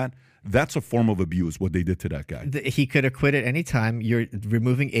 he's that, that's a form of abuse, what they did to that guy. He could have quit at any time. You're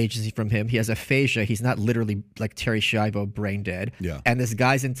removing agency from him. He has aphasia. He's not literally like Terry Schiavo, brain dead. Yeah. And this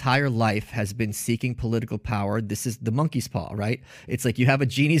guy's entire life has been seeking political power. This is the monkey's paw, right? It's like you have a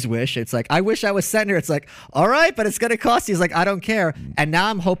genie's wish. It's like, I wish I was senator. It's like, all right, but it's going to cost you. He's like, I don't care. And now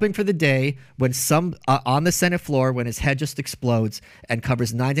I'm hoping for the day when some on the Senate floor, when his head just explodes and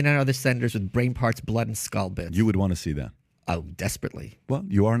covers 99 other senators with brain parts, blood, and skull bits. You would want to see that. Oh, desperately. Well,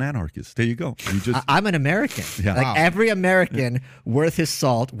 you are an anarchist. There you go. I'm an American. Yeah. Like every American worth his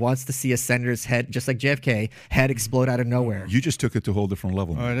salt wants to see a senator's head, just like JFK, head explode out of nowhere. You just took it to a whole different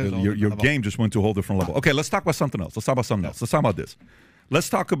level. Your game just went to a whole different level. Okay, let's talk about something else. Let's talk about this. Let's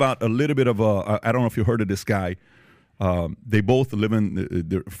talk about a little bit of I don't know if you heard of this guy. They both live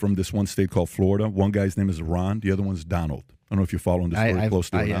from this one state called Florida. One guy's name is Ron. The other one's Donald. I don't know if you're following this story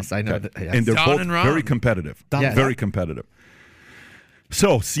closely or not. Yes, I know. Okay. Yes. And they're Don both and Ron. very competitive. Yes. Very competitive.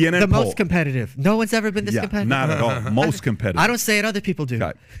 So, CNN The poll. most competitive. No one's ever been this competitive. Not at all. Most competitive. I don't say it. Other people do.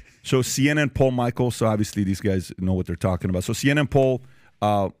 Okay. So, CNN poll, Michael. So, obviously, these guys know what they're talking about. So, CNN poll,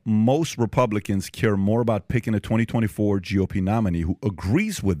 most Republicans care more about picking a 2024 GOP nominee who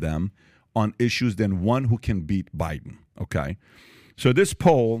agrees with them on issues than one who can beat Biden. Okay. So, this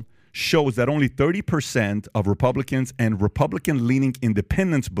poll shows that only 30% of Republicans and Republican-leaning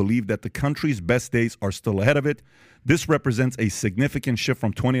independents believe that the country's best days are still ahead of it. This represents a significant shift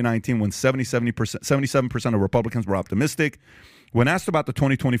from 2019 when 77% of Republicans were optimistic. When asked about the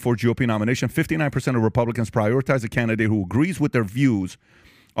 2024 GOP nomination, 59% of Republicans prioritize a candidate who agrees with their views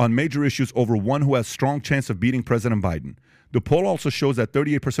on major issues over one who has strong chance of beating President Biden. The poll also shows that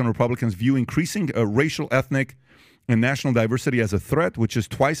 38% of Republicans view increasing racial, ethnic, and national diversity as a threat, which is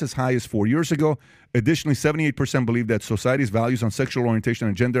twice as high as 4 years ago. Additionally, 78% believe that society's values on sexual orientation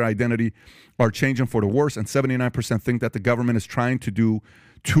and gender identity are changing for the worse, and 79% think that the government is trying to do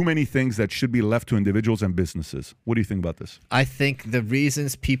too many things that should be left to individuals and businesses. What do you think about this? I think the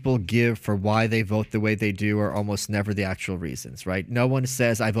reasons people give for why they vote the way they do are almost never the actual reasons, right? No one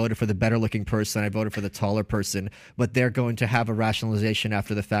says, I voted for the better looking person, I voted for the taller person, but they're going to have a rationalization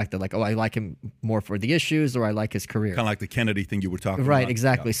after the fact that, like, oh, I like him more for the issues, or I like his career. Kind of like the Kennedy thing you were talking about. Right,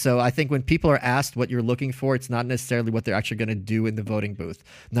 exactly. Yeah. So I think when people are asked what you're looking for, it's not necessarily what they're actually going to do in the voting booth,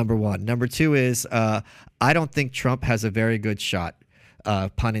 number one. Number two is I don't think Trump has a very good shot.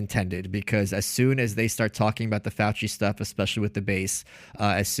 Pun intended, because as soon as they start talking about the Fauci stuff, especially with the base,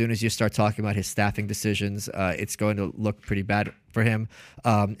 as soon as you start talking about his staffing decisions, it's going to look pretty bad for him.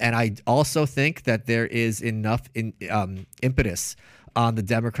 And I also think that there is enough impetus on the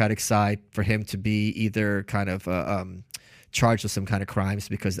Democratic side for him to be either kind of charged with some kind of crimes,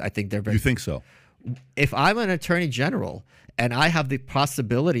 because I think they're very... You think so? If I'm an attorney general and I have the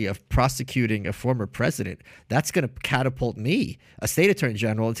possibility of prosecuting a former president, that's going to catapult me, a state attorney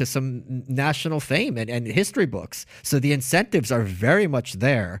general, into some national fame and history books. So the incentives are very much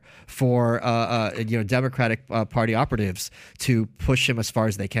there for Democratic Party operatives to push him as far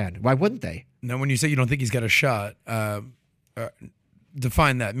as they can. Why wouldn't they? Now, when you say you don't think he's got a shot,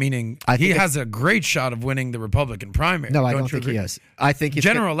 define that, meaning he has a great shot of winning the Republican primary. No, I don't think he has. I think he's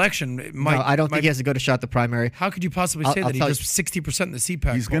general election might. No, I don't think he has a good shot at the primary. How could you possibly say that he does 60% in the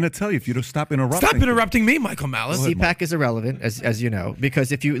CPAC? He's going to tell you if you don't stop interrupting. Stop interrupting me, Michael Malice. CPAC is irrelevant, as you know,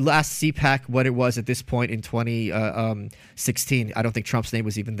 because if you ask CPAC what it was at this point in 2016, I don't think Trump's name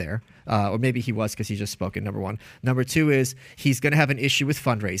was even there. Or maybe he was because he just spoke it, number one. Number two is he's going to have an issue with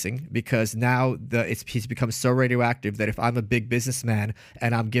fundraising, because now he's become so radioactive that if I'm a big businessman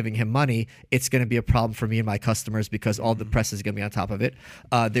and I'm giving him money, it's going to be a problem for me and my customers, because all the press is going to be on top of it.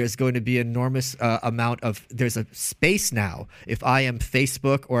 There's going to be enormous there's a space now. If I am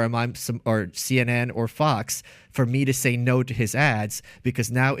Facebook or or CNN or Fox, for me to say no to his ads because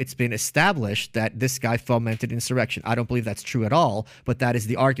now it's been established that this guy fomented insurrection. I don't believe that's true at all, but that is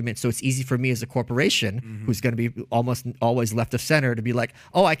the argument. So it's easy for me as a corporation who's going to be almost always left of center to be like,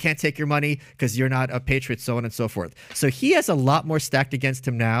 oh, I can't take your money because you're not a patriot, so on and so forth. So he has a lot more stacked against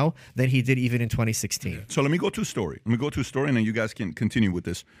him now than he did even in 2016. So let me go to a story. And then you guys can continue with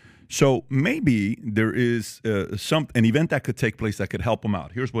this. So maybe there is an event that could take place that could help him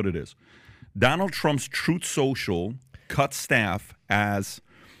out. Here's what it is. Donald Trump's Truth Social cut staff as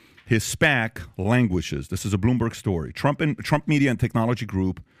his SPAC languishes. This is a Bloomberg story. Trump Media and Technology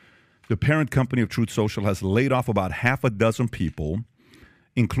Group, the parent company of Truth Social, has laid off about half a dozen people,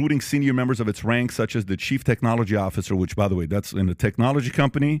 including senior members of its ranks, such as the chief technology officer, which, by the way, that's in the technology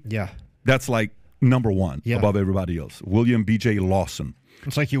company. Yeah. That's like number one above everybody else. William B.J. Lawson.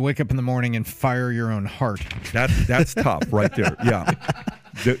 It's like you wake up in the morning and fire your own heart. That's tough right there. Yeah.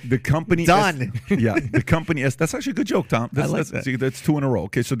 The company done. The company that's actually a good joke, Tom. That's two in a row.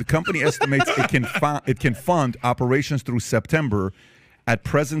 Okay, so the company estimates it can fund operations through September at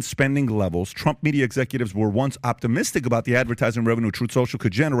present spending levels. Trump media executives were once optimistic about the advertising revenue Truth Social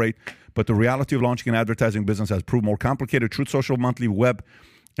could generate, but the reality of launching an advertising business has proved more complicated. Truth Social monthly web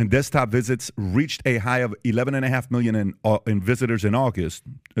and desktop visits reached a high of 11.5 million in visitors in August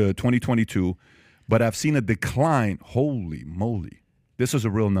 2022, but I've seen a decline, holy moly, this is a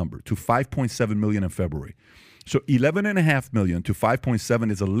real number, to 5.7 million in February. So 11.5 million to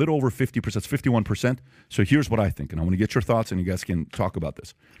 5.7 is a little over 50%, it's 51%. So here's what I think, and I want to get your thoughts, and you guys can talk about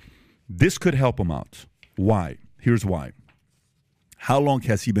this. This could help him out. Why? Here's why. How long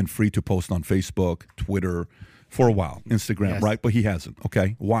has he been free to post on Facebook, Twitter, for a while, Instagram, right? But he hasn't.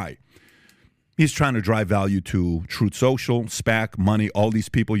 Okay, why? He's trying to drive value to Truth Social, SPAC, money, all these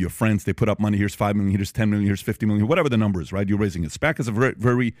people, your friends, they put up money. Here's 5 million, here's 10 million, here's 50 million, whatever the number is, right? You're raising it. SPAC is a very,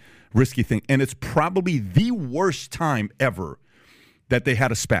 very risky thing. And it's probably the worst time ever that they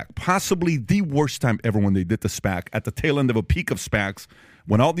had a SPAC. Possibly the worst time ever when they did the SPAC, at the tail end of a peak of SPACs.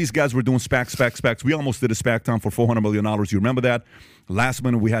 When all these guys were doing SPACs, we almost did a SPAC, Tom, for $400 million. You remember that? Last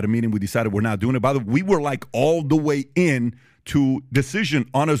minute, we had a meeting. We decided we're not doing it. By the way, we were like all the way in to decision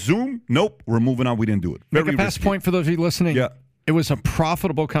on a Zoom. Nope, we're moving on. We didn't do it. Make a pass point for those of you listening. Yeah. It was a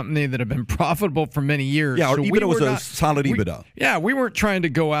profitable company that had been profitable for many years. Yeah, our EBITDA was a solid EBITDA. We weren't trying to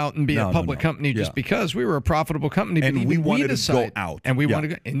go out and be a public company just because we were a profitable company. And we wanted to go out. And we wanted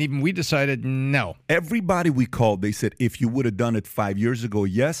to go, and even we decided no. Everybody we called, they said, if you would have done it 5 years ago,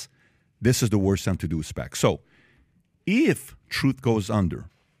 yes, this is the worst time to do a SPAC. So if Truth goes under,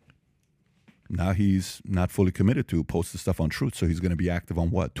 now he's not fully committed to post the stuff on Truth, so he's going to be active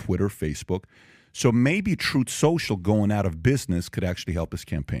on what? Twitter, Facebook. So maybe Truth Social going out of business could actually help his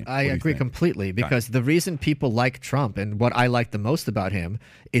campaign. I agree completely, because the reason people like Trump, and what I like the most about him,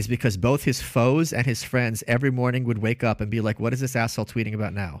 is because both his foes and his friends every morning would wake up and be like, what is this asshole tweeting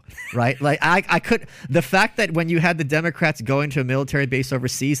about now? Right? Like I could, the fact that when you had the Democrats going to a military base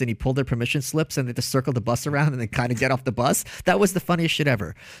overseas and he pulled their permission slips and they just circled the bus around and then kind of get off the bus, that was the funniest shit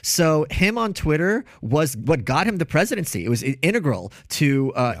ever. So him on Twitter was what got him the presidency. It was integral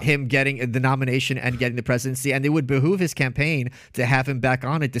to him getting the nomination and getting the presidency, and it would behoove his campaign to have him back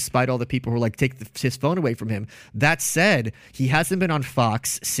on it, despite all the people who were like, take his phone away from him. That said, he hasn't been on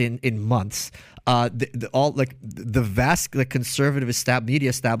Fox in months. The vast conservative media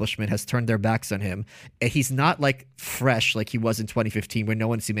establishment has turned their backs on him. He's not like fresh like he was in 2015, where no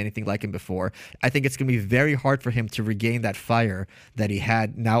one's seen anything like him before. I think it's going to be very hard for him to regain that fire that he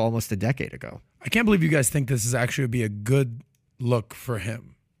had now almost a decade ago. I can't believe you guys think this is actually be a good look for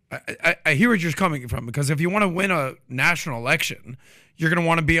him. I hear where you're coming from, because if you want to win a national election, you're going to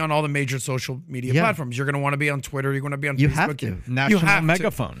want to be on all the major social media platforms. You're going to want to be on Twitter. You're going to be on Facebook. Have to. National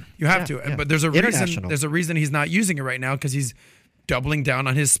megaphone. You have to. But there's a reason. There's a reason he's not using it right now, because he's doubling down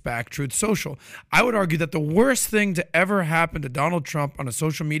on his SPAC, Truth Social. I would argue that the worst thing to ever happen to Donald Trump on a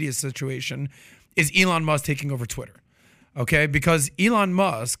social media situation is Elon Musk taking over Twitter. Okay? Because Elon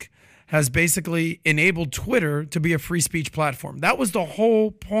Musk has basically enabled Twitter to be a free speech platform. That was the whole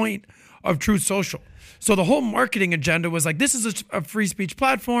point of Truth Social. So the whole marketing agenda was like, this is a free speech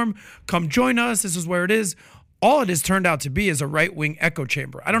platform. Come join us. This is where it is. All it has turned out to be is a right-wing echo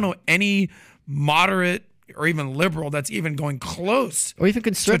chamber. I don't know any moderate or even liberal that's even going close. Or even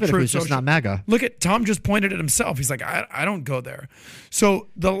conservative who's just not MAGA. Look at, Tom just pointed at himself. He's like, I don't go there. So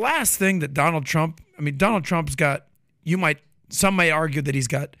the last thing that Donald Trump's got, some may argue that he's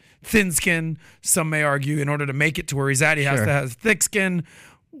got thin skin. Some may argue in order to make it to where he's at, he has to have thick skin.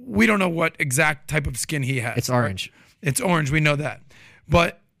 We don't know what exact type of skin he has. It's orange. Right? It's orange. We know that.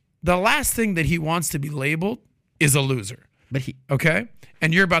 But the last thing that he wants to be labeled is a loser. But he, Okay?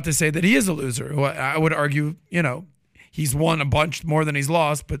 And you're about to say that he is a loser. Well, I would argue, he's won a bunch more than he's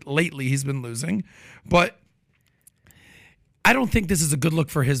lost, but lately he's been losing. But I don't think this is a good look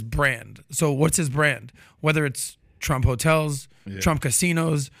for his brand. So what's his brand? Whether it's Trump hotels, Trump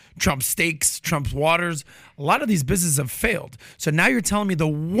casinos, Trump steaks, Trump's waters, a lot of these businesses have failed. So now you're telling me the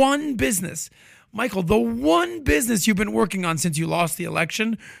one business, Michael, the one business you've been working on since you lost the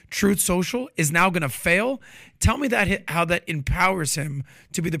election, Truth Social, is now going to fail? Tell me how that empowers him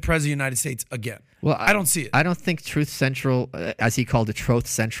to be the president of the United States again. Well, I don't see it. I don't think Truth Central, as he called it, Truth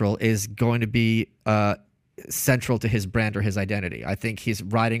Central, is going to be central to his brand or his identity. I think he's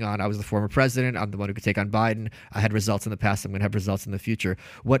riding on, I was the former president, I'm the one who could take on Biden, I had results in the past, I'm going to have results in the future.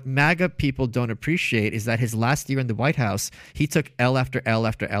 What MAGA people don't appreciate is that his last year in the White House, he took L after L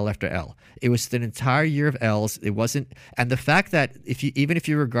after L after L. It was an entire year of L's. It wasn't, and the fact that even if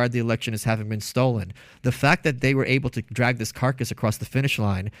you regard the election as having been stolen, the fact that they were able to drag this carcass across the finish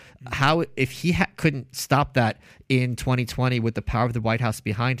line, if he couldn't stop that in 2020 with the power of the White House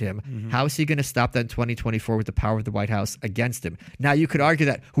behind him, how is he going to stop that in 2024 with the power of the White House against him? Now, you could argue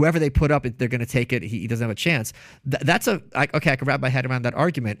that whoever they put up, they're going to take it. He doesn't have a chance. I can wrap my head around that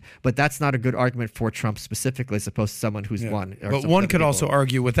argument, but that's not a good argument for Trump specifically, as opposed to someone who's won. But one could also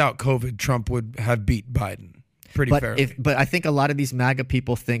argue without COVID, Trump would have beat Biden pretty fairly. But I think a lot of these MAGA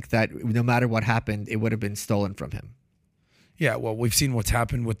people think that no matter what happened, it would have been stolen from him. Yeah, well, we've seen what's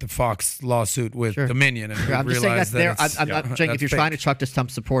happened with the Fox lawsuit with Dominion, and I'm just saying I'm not saying if you're trying to chuck to Trump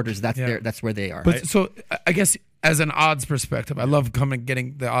supporters, that's where they are. But so I guess as an odds perspective, I love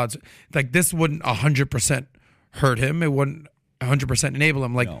getting the odds. Like this wouldn't 100% hurt him. It wouldn't 100% enable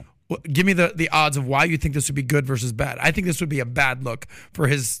him. Like, give me the odds of why you think this would be good versus bad. I think this would be a bad look for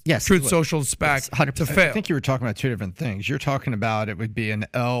his Truth Social SPAC to fail. I think you were talking about two different things. You're talking about it would be an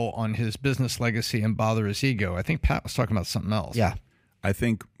L on his business legacy and bother his ego. I think Pat was talking about something else. Yeah. I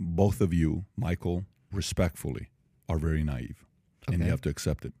think both of you, Michael, respectfully, are very naive. Okay. And you have to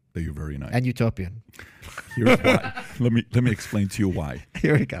accept it, that you're very naive. And utopian. Here's why. Let me explain to you why.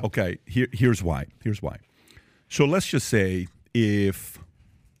 Here we go. Okay, here's why. So let's just say if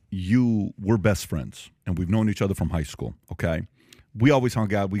we're best friends and we've known each other from high school, okay? We always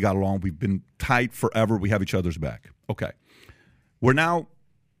hung out, we got along, we've been tight forever, we have each other's back. Okay. We're now,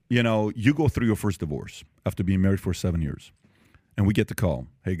 you go through your first divorce after being married for 7 years. And we get the call,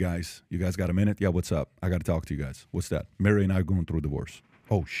 hey guys, you guys got a minute? Yeah, what's up? I got to talk to you guys. What's that? Mary and I are going through a divorce.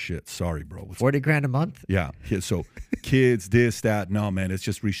 Oh shit, sorry bro. $40,000 a month? Yeah. So kids, this, that. No, man, it's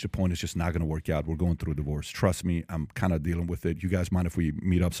just reached a point. It's just not going to work out. We're going through a divorce. Trust me, I'm kind of dealing with it. You guys mind if we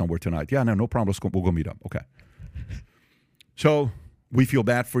meet up somewhere tonight? Yeah, no problem. We'll go meet up. Okay. So we feel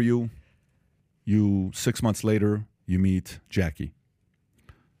bad for you. 6 months later, you meet Jackie.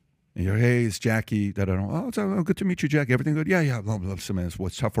 And you're, hey, it's Jackie. Oh, it's good to meet you, Jackie. Everything good? Yeah. Listen, man, it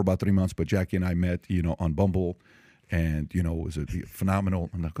was tough for about 3 months, but Jackie and I met, on Bumble. And, it was phenomenal.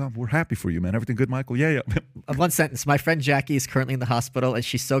 I'm like, oh, we're happy for you, man. Everything good, Michael? Yeah. One sentence. My friend Jackie is currently in the hospital, and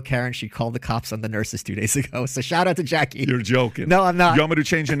she's so Karen, she called the cops on the nurses 2 days ago. So shout out to Jackie. You're joking. No, I'm not. You want me to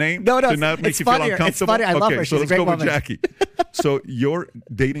change your name? No, to not make you funnier. feel uncomfortable? It's funny. I love her. She's so a great let's go woman. with Jackie. So you're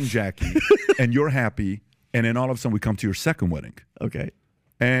dating Jackie, and you're happy, and then all of a sudden we come to your second wedding. Okay.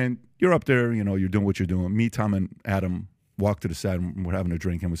 And you're up there, you're doing what you're doing. Me, Tom, and Adam walk to the side, and we're having a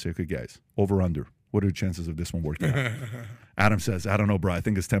drink, and we say, okay, guys, over, under. What are the chances of this one working out? Adam says, I don't know, bro. I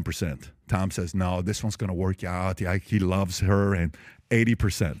think it's 10%. Tom says, no, this one's going to work out. He loves her, and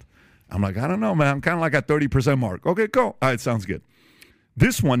 80%. I'm like, I don't know, man. I'm kind of like at 30% mark. Okay, cool. All right, sounds good.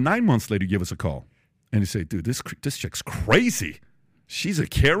 This one, 9 months later, you give us a call. And you say, dude, this chick's crazy. She's a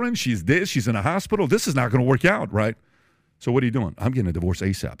Karen. She's this. She's in a hospital. This is not going to work out, right? So what are you doing? I'm getting a divorce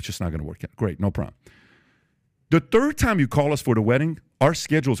ASAP. It's just not going to work out. Great, no problem. The third time you call us for the wedding, our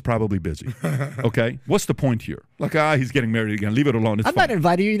schedule's probably busy. Okay? What's the point here? Like, he's getting married again. Leave it alone. It's I'm fine. not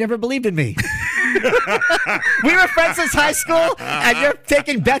inviting you. You never believed in me. We were friends since high school, and you're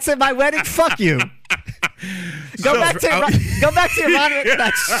taking bets at my wedding? Fuck you. Go back to Iran with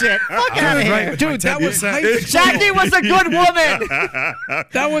that shit. Fuck out of here. Dude, that was high school. Jackie was a good woman.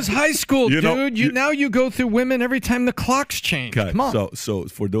 That was high school, dude. Now you go through women every time the clocks change. Okay, come on. So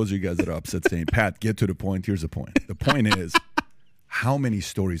for those of you guys that are upset saying, Pat, get to the point. Here's the point. The point is, how many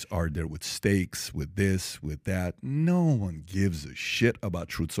stories are there with stakes, with this, with that? No one gives a shit about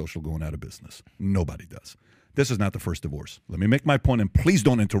Truth Social going out of business. Nobody does. This is not the first divorce. Let me make my point, and please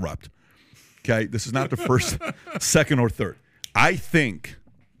don't interrupt. Okay, this is not the first, second, or third. I think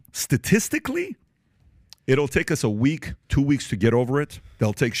statistically, it'll take us a week, 2 weeks to get over it.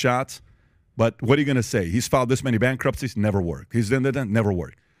 They'll take shots. But what are you going to say? He's filed this many bankruptcies, never worked. He's done that, never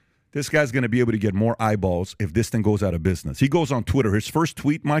worked. this guy's going to be able to get more eyeballs if this thing goes out of business. He goes on Twitter. His first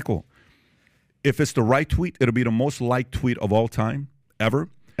tweet, Michael, if it's the right tweet, it'll be the most liked tweet of all time, ever.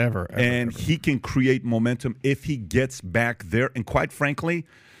 Ever. And he can create momentum if he gets back there. And quite frankly,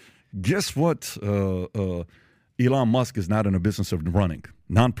 guess what? Elon Musk is not in the business of running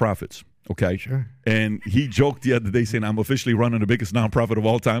nonprofits. Okay. Sure. And he joked the other day saying, I'm officially running the biggest nonprofit of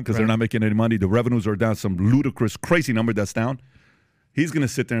all time because they're not making any money. The revenues are down, some ludicrous, crazy number that's down. He's going to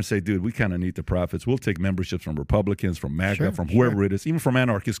sit there and say, dude, we kind of need the profits. We'll take memberships from Republicans, from MAGA, from whoever it is, even from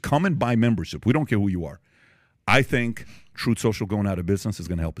anarchists. Come and buy membership. We don't care who you are. I think Truth Social going out of business is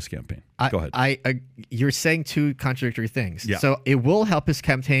going to help his campaign. Go ahead. You're saying two contradictory things. Yeah. So it will help his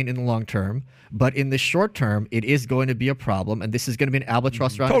campaign in the long term, but in the short term, it is going to be a problem, and this is going to be an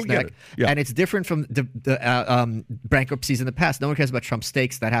albatross around his neck. Yeah. And it's different from the bankruptcies in the past. No one cares about Trump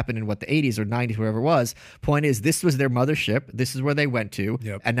stakes that happened in, the 80s or 90s, whoever it was. Point is, this was their mothership. This is where they went to,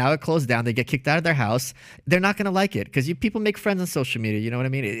 and now it closed down. They get kicked out of their house. They're not going to like it because people make friends on social media. You know what I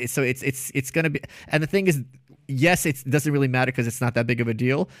mean? So it's going to be. And the thing is, yes, it doesn't really matter because it's not that big of a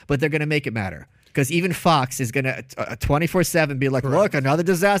deal, but they're going to make it matter. Because even Fox is going to 24/7 be like, look, another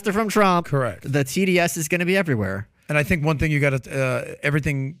disaster from Trump. Correct. The TDS is going to be everywhere. And I think one thing you got to,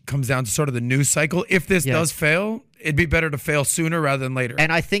 everything comes down to sort of the news cycle. If this does fail, it'd be better to fail sooner rather than later.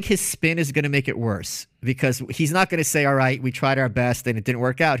 And I think his spin is going to make it worse because he's not going to say, all right, we tried our best and it didn't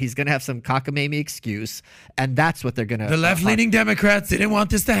work out. He's going to have some cockamamie excuse, and that's what they're going to. The left-leaning Democrats didn't want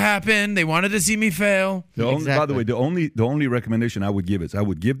this to happen. They wanted to see me fail. By the way, the only recommendation I would give is I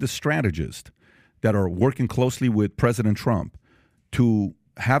would give the strategists that are working closely with President Trump to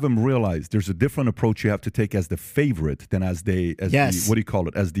have him realize there's a different approach you have to take as the favorite than as the as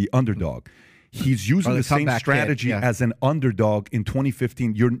the underdog. He's using the same strategy as an underdog in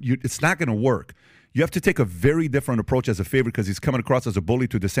 2015. It's not going to work. You have to take a very different approach as a favorite because he's coming across as a bully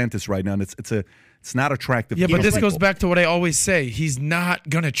to DeSantis right now, and it's not attractive. Yeah, but this goes back to what I always say. He's not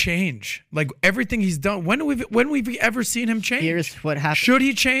going to change. Like everything he's done. When we've ever seen him change? Here's what happened. Should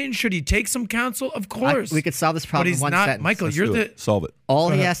he change? Should he take some counsel? Of course. We could solve this problem in one sentence. Michael, solve it.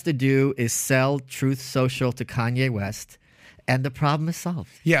 All he has to do is sell Truth Social to Kanye West, and the problem is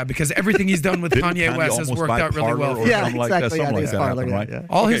solved. Yeah, because everything he's done with Kanye West has worked out really well. Something like that happened, right?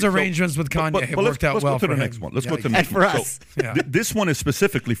 All his arrangements with Kanye have worked out well. Let's go to the next one. Let's go to the next one. And for us. This one is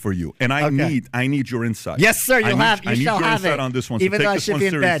specifically for you, and I need your insight. Yes, sir. You shall have your insight on this one. Even though I should be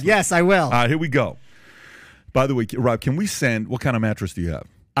in bed. Yes, I will. All right, here we go. By the way, Rob, can we send? What kind of mattress do you have?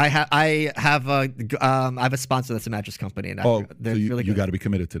 I have a sponsor that's a mattress company, and you got to be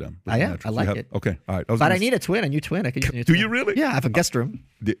committed to them. I am. I like it. Okay, all right. But I need a twin, a new twin. I could use a new twin. Do you really? Yeah, I have a guest room.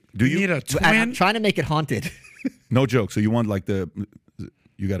 Do you need a twin? I'm trying to make it haunted. No joke. So you want like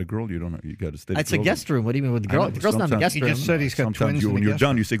you got a girl? You don't know. You got to stay. It's a guest room. What do you mean with the girl? The girl's not in the guest room. He just said he's got twins. When you're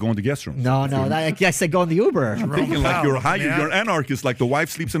done, you say go in the guest room. No. I said go in the Uber. I'm thinking like you're an anarchist. Like the wife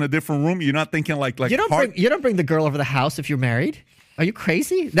sleeps in a different room. You're not thinking like you don't bring the girl over the house if you're married. Are you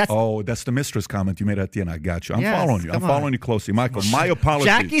crazy? That's the mistress comment you made at the end. I got you. I'm following you. I'm following you closely. Michael, my apologies.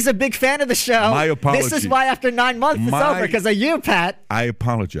 Jackie's a big fan of the show. My apologies. This is why after 9 months it's over because of you, Pat. I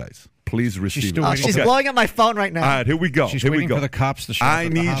apologize. Please receive it. She's blowing up my phone right now. All right, here we go. She's waiting for the cops to show up. I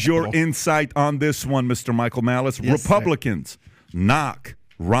need your insight on this one, Mr. Michael Malice. Yes, Republicans knock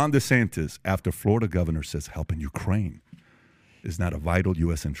Ron DeSantis after Florida governor says helping Ukraine is not a vital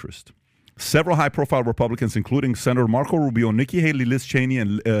U.S. interest. Several high-profile Republicans, including Senator Marco Rubio, Nikki Haley, Liz Cheney,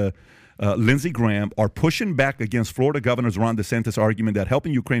 and Lindsey Graham, are pushing back against Florida Governor Ron DeSantis' argument that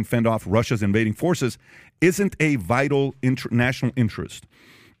helping Ukraine fend off Russia's invading forces isn't a vital national interest.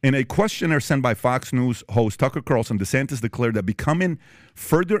 In a questionnaire sent by Fox News host Tucker Carlson, DeSantis declared that becoming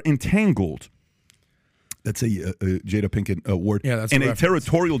further entangled, that's a Jada Pinkett word, in a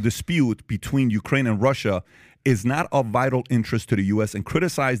territorial dispute between Ukraine and Russia is not of vital interest to the U.S. and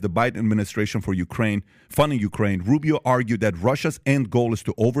criticized the Biden administration for funding Ukraine. Rubio argued that Russia's end goal is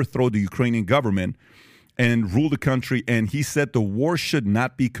to overthrow the Ukrainian government and rule the country, and he said the war should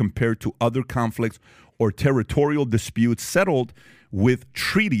not be compared to other conflicts or territorial disputes settled with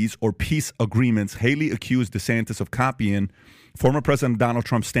treaties or peace agreements. Haley accused DeSantis of copying former President Donald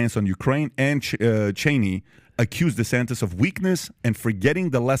Trump's stance on Ukraine, and Cheney accused DeSantis of weakness and forgetting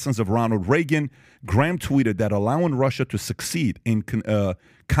the lessons of Ronald Reagan. Graham tweeted that allowing Russia to succeed in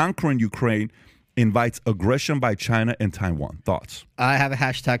conquering Ukraine invites aggression by China and Taiwan. Thoughts? I have a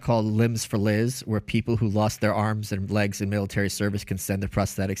hashtag called Limbs for Liz, where people who lost their arms and legs in military service can send their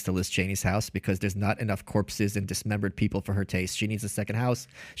prosthetics to Liz Cheney's house because there's not enough corpses and dismembered people for her taste. She needs a second house.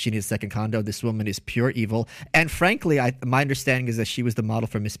 She needs a second condo. This woman is pure evil. And frankly, my understanding is that she was the model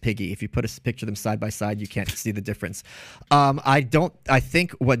for Miss Piggy. If you put a picture of them side by side, you can't see the difference. I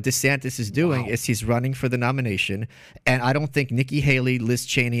think what DeSantis is doing is he's running for the nomination, and I don't think Nikki Haley, Liz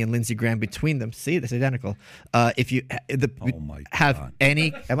Cheney, and Lindsey Graham between them, see, that's identical. If you have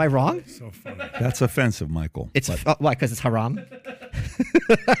any, am I wrong? So funny. That's offensive, Michael. It's why? Because it's haram.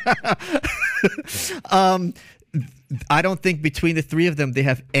 I don't think between the three of them they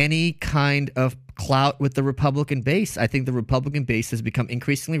have any kind of clout with the Republican base. I think the Republican base has become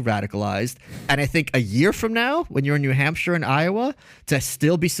increasingly radicalized. And I think a year from now, when you're in New Hampshire and Iowa, to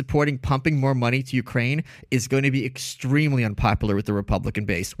still be supporting pumping more money to Ukraine is going to be extremely unpopular with the Republican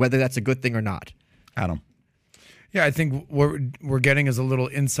base, whether that's a good thing or not. Adam. Yeah, I think what we're getting is a little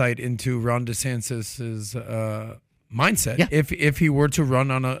insight into Ron DeSantis's mindset. Yeah. If he were to run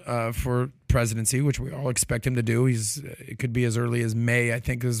on for presidency, which we all expect him to do, it could be as early as May. I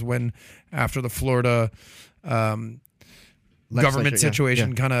think is when, after the Florida government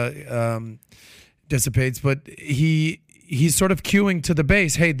situation kind of dissipates. But he's sort of cueing to the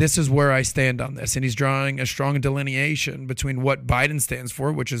base, hey, this is where I stand on this, and he's drawing a strong delineation between what Biden stands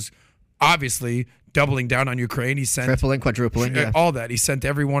for, which is obviously doubling down on Ukraine. He sent tripling, quadrupling, all that. He sent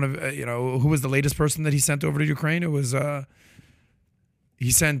every one of who was the latest person that he sent over to Ukraine? It was he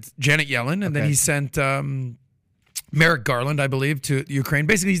sent Janet Yellen, and then he sent Merrick Garland, I believe, to Ukraine.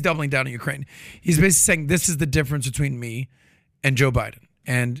 Basically, he's doubling down on Ukraine. He's basically saying this is the difference between me and Joe Biden.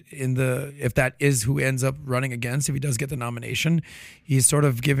 And if that is who ends up running against, if he does get the nomination, he's sort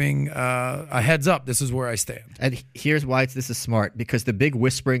of giving a heads up. This is where I stand. And here's why this is smart, because the big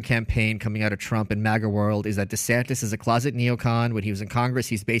whispering campaign coming out of Trump and MAGA world is that DeSantis is a closet neocon. When he was in Congress,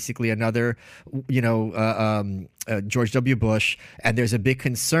 he's basically another, George W. Bush. And there's a big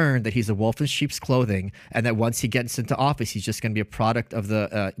concern that he's a wolf in sheep's clothing, and that once he gets into office, he's just going to be a product of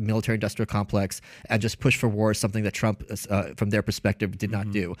the military-industrial complex and just push for war, something that Trump, from their perspective, did not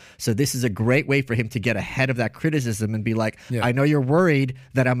do. So this is a great way for him to get ahead of that criticism and be like, I know you're worried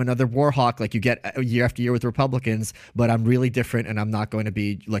that I'm another war hawk like you get year after year with Republicans, but I'm really different, and I'm not going to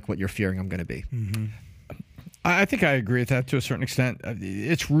be like what you're fearing I'm going to be. Mm-hmm. I think I agree with that to a certain extent.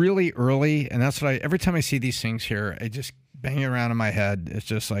 It's really early, and that's what every time I see these things here, I just bang it around in my head. It's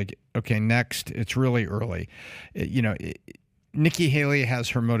just like, okay, next. It's really early. Nikki Haley has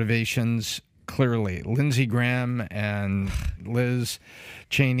her motivations clearly. Lindsey Graham and Liz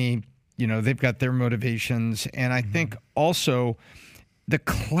Cheney, they've got their motivations. And I think also the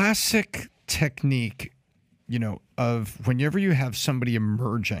classic technique, of whenever you have somebody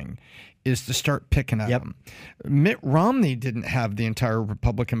emerging is to start picking at them. Mitt Romney didn't have the entire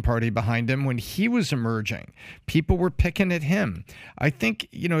Republican Party behind him when he was emerging. People were picking at him. I think,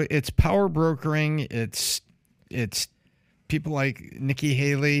 it's power brokering. It's people like Nikki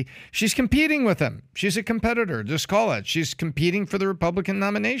Haley. She's competing with him. She's a competitor. Just call it. She's competing for the Republican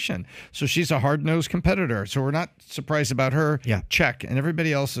nomination. So she's a hard-nosed competitor. So we're not surprised about her. Yeah. Check. And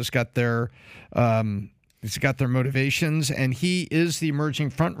everybody else has got their motivations, and he is the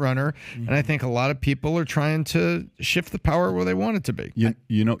emerging front runner. Mm-hmm. And I think a lot of people are trying to shift the power where they want it to be.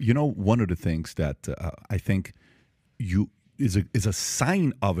 One of the things that I think is a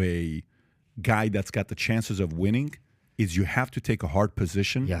sign of a guy that's got the chances of winning is you have to take a hard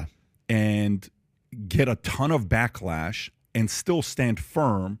position and get a ton of backlash and still stand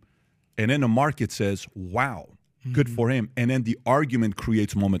firm. And then the market says, wow, good for him. And then the argument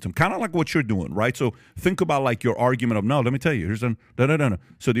creates momentum, kind of like what you're doing, right? So think about like your argument of, no, let me tell you, here's no.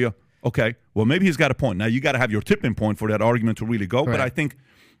 So okay, well, maybe he's got a point. Now you got to have your tipping point for that argument to really go. Right. But I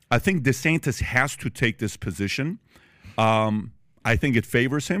think DeSantis has to take this position. I think it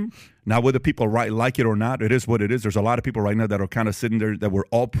favors him. Now, whether people like it or not, it is what it is. There's a lot of people right now that are kind of sitting there that were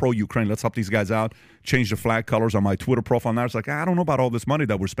all pro-Ukraine. Let's help these guys out. Change the flag colors on my Twitter profile now. It's like, I don't know about all this money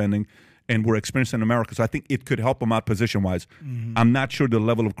that we're spending and we're experiencing in America. So I think it could help them out position-wise. Mm-hmm. I'm not sure the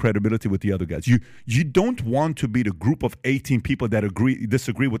level of credibility with the other guys. You don't want to be the group of 18 people that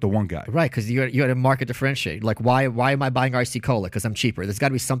disagree with the one guy. Right, because you got to market differentiate. Like, why am I buying RC Cola? Because I'm cheaper. There's got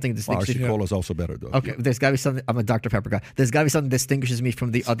to be something distinguishes. RC Cola is also better, though. Okay, there's got to be something. I'm a Dr. Pepper guy. There's got to be something that distinguishes me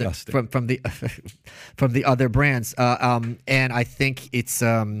from the other from the other brands. And I think it's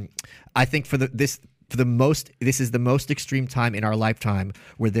I think for this is the most extreme time in our lifetime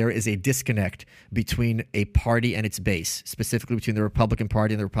where there is a disconnect between a party and its base, specifically between the Republican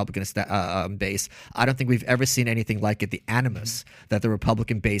Party and the Republican base. I don't think we've ever seen anything like it, the animus that the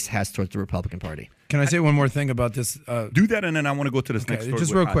Republican base has towards the Republican Party. Can I say one more thing about this? Do that, and then I want to go to this next story.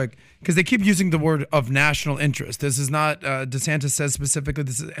 Just real quick, because they keep using the word of national interest. This is not, DeSantis says specifically,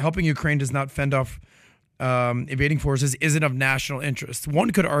 this is helping Ukraine does not fend off invading forces isn't of national interest.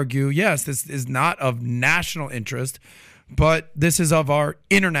 One could argue, yes, this is not of national interest, but this is of our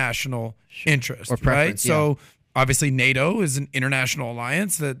international interest, or preference, right? So obviously NATO is an international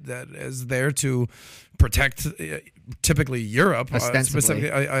alliance that is there to protect typically Europe, specifically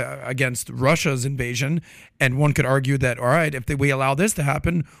against Russia's invasion. And one could argue that, all right, if we allow this to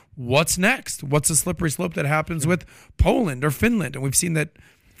happen, what's next? What's the slippery slope that happens with Poland or Finland? And we've seen that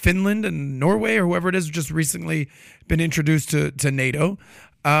Finland and Norway or whoever it is just recently been introduced to NATO.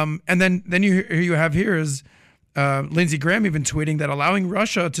 And then you have here is Lindsey Graham even tweeting that allowing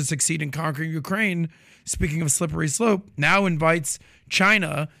Russia to succeed in conquering Ukraine, speaking of slippery slope, now invites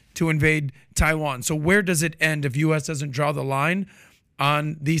China to invade Taiwan. So where does it end if U.S. doesn't draw the line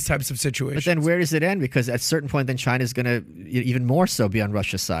on these types of situations? But then where does it end? Because at a certain point, then China's going to even more so be on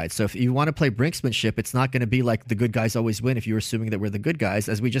Russia's side. So if you want to play brinksmanship, it's not going to be like the good guys always win if you're assuming that we're the good guys,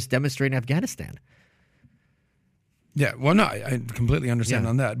 as we just demonstrate in Afghanistan. Yeah, well, no, I completely understand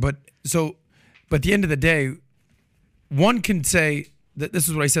on that. But at the end of the day, one can say that this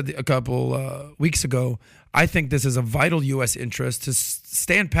is what I said a couple weeks ago. I think this is a vital U.S. interest to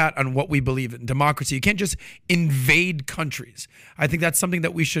stand pat on what we believe in, democracy. You can't just invade countries. I think that's something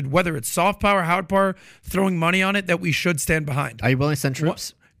that we should, whether it's soft power, hard power, throwing money on it, that we should stand behind. Are you willing to send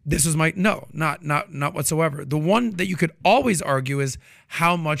troops? This is not whatsoever. The one that you could always argue is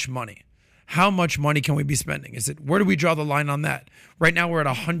how much money. How much money can we be spending? Where do we draw the line on that? Right now we're at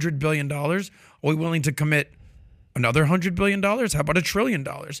 $100 billion. Are we willing to commit another $100 billion? How about $1 trillion?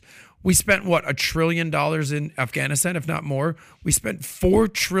 We spent $1 trillion in Afghanistan, if not more. We spent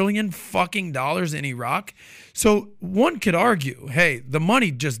 $4 trillion fucking dollars in Iraq. So one could argue, hey, the money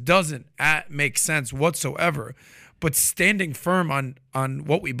just doesn't make sense whatsoever. But standing firm on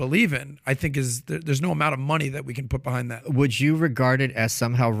what we believe in, I think there's no amount of money that we can put behind that. Would you regard it as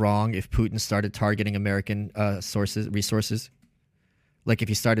somehow wrong if Putin started targeting American resources? Like if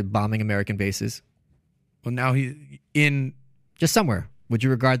he started bombing American bases? Well, now just somewhere. Would you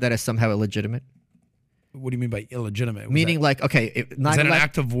regard that as somehow illegitimate? What do you mean by illegitimate? Meaning like, okay. Is that an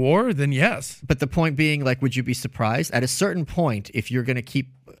act of war? Then yes. But the point being, like, would you be surprised? At a certain point, if you're going to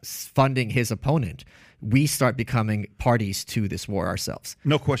keep funding his opponent, we start becoming parties to this war ourselves.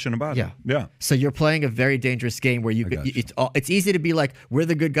 No question about it. Yeah. So you're playing a very dangerous game where it's easy to be like, we're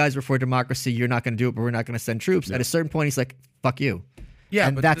the good guys, we're for democracy, you're not going to do it, but we're not going to send troops. Yeah. At a certain point, he's like, fuck you. Yeah,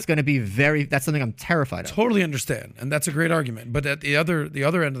 and that's going to be that's something I'm terrified of. Totally understand, and that's a great argument. But at the other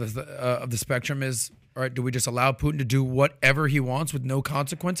end of the spectrum is, all right, do we just allow Putin to do whatever he wants with no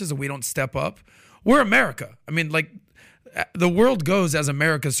consequences, and we don't step up? We're America. I mean, like, the world goes as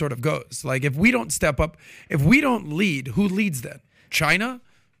America sort of goes. Like, if we don't step up, if we don't lead, who leads then? China?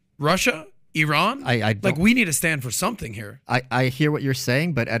 Russia? Iran? We need to stand for something here. I hear what you're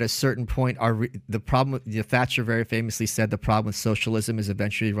saying, but at a certain point, the problem, Thatcher very famously said, the problem with socialism is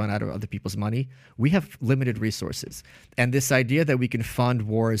eventually run out of other people's money. We have limited resources. And this idea that we can fund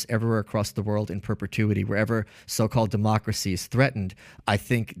wars everywhere across the world in perpetuity, wherever so-called democracy is threatened, I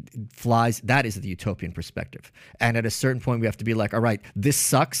think that is the utopian perspective. And at a certain point, we have to be like, all right, this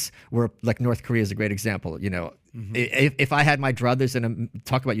sucks. Like North Korea is a great example, Mm-hmm. If I had my druthers and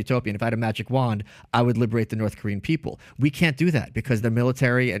talk about utopian, if I had a magic wand, I would liberate the North Korean people. We can't do that because the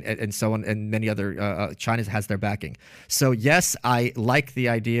military and so on and many other China has their backing. So yes, I like the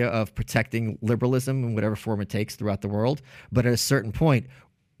idea of protecting liberalism in whatever form it takes throughout the world. But at a certain point,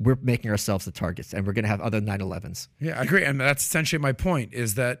 we're making ourselves the targets, and we're going to have other 9/11s. Yeah, I agree, and that's essentially my point: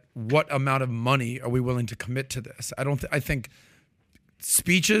 is that what amount of money are we willing to commit to this? I think.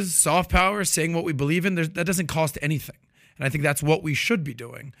 Speeches, soft power, saying what we believe in, that doesn't cost anything. And I think that's what we should be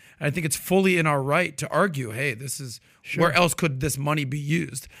doing. And I think it's fully in our right to argue, hey, this is where else could this money be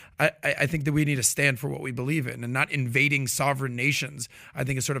used? I think that we need to stand for what we believe in and not invading sovereign nations. I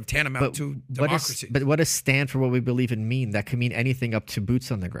think it's sort of tantamount to democracy. But what does stand for what we believe in mean? That could mean anything up to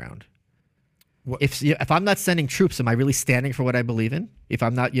boots on the ground. If I'm not sending troops, am I really standing for what I believe in? If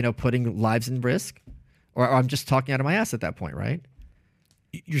I'm not, putting lives in risk? Or I'm just talking out of my ass at that point, right?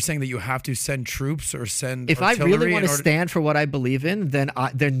 You're saying that you have to send troops or send If I really want to stand for what I believe in, then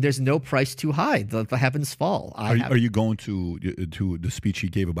there's no price too high. The heavens fall. Are you going to the speech he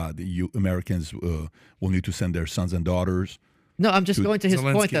gave about the Americans will need to send their sons and daughters No, I'm just going to his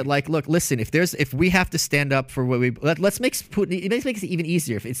point Zelensky. that, like, look, listen, if we have to stand up for what let's make Putin, it makes it even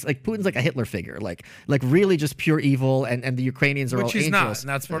easier. If it's like Putin's like a Hitler figure, like really just pure evil, and the Ukrainians are Which all he's angels. not, and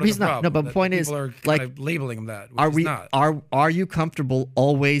that's part he's of the not. problem. No, but the point is, people are like, kind of labeling him that. Which are he's we not. are you comfortable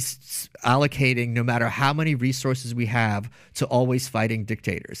always allocating, no matter how many resources we have, to always fighting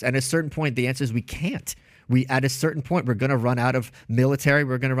dictators? And at a certain point, the answer is we can't. At a certain point, we're going to run out of military,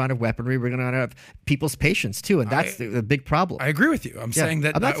 we're going to run out of weaponry, we're going to run out of people's patience too, and that's the big problem. I agree with you. I'm saying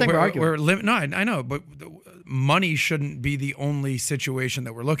that I'm not saying we're arguing. No, I know, but money shouldn't be the only situation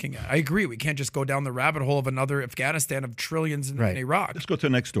that we're looking at. I agree. We can't just go down the rabbit hole of another Afghanistan of trillions in Iraq. Let's go to the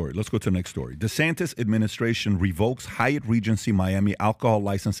next story. DeSantis administration revokes Hyatt Regency Miami alcohol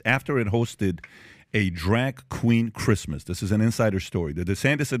license after it hosted a drag queen Christmas. This is an insider story. The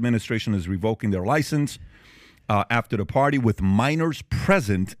DeSantis administration is revoking their license after the party with minors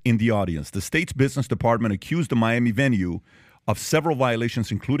present in the audience. The state's business department accused the Miami venue of several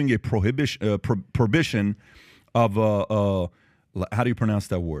violations, including a prohibition of, how do you pronounce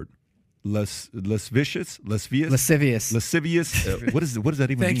that word? Lascivious. What does that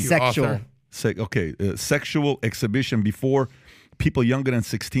even Thank mean? you, Sexual. author. Sexual exhibition before people younger than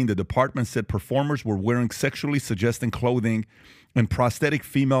 16. The department said performers were wearing sexually suggesting clothing and prosthetic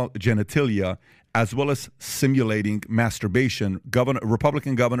female genitalia, as well as simulating masturbation.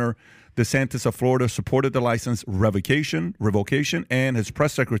 Republican Governor DeSantis of Florida supported the license revocation, and his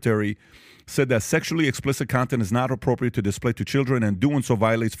press secretary said that sexually explicit content is not appropriate to display to children, and doing so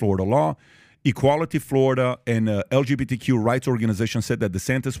violates Florida law. Equality Florida and LGBTQ rights organization said that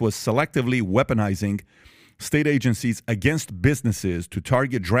DeSantis was selectively weaponizing state agencies against businesses to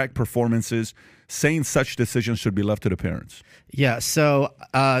target drag performances, saying such decisions should be left to the parents. Yeah, so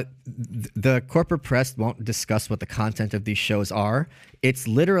the corporate press won't discuss what the content of these shows are. It's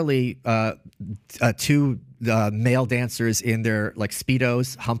literally two male dancers in their like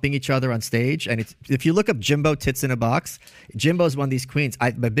Speedos humping each other on stage. And if you look up Jimbo Tits in a Box, Jimbo's one of these queens.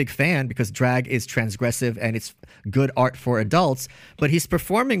 I'm a big fan because drag is transgressive and it's good art for adults. But he's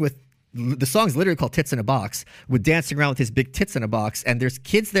performing with, the song's literally called Tits in a Box, with dancing around with his big tits in a box. And there's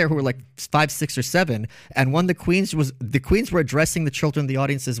kids there who are like 5, 6, or 7. And the queens were addressing the children in the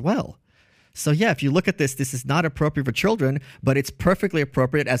audience as well. So yeah, if you look at this is not appropriate for children, but it's perfectly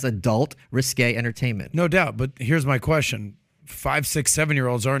appropriate as adult risque entertainment. No doubt. But here's my question. 5, 6,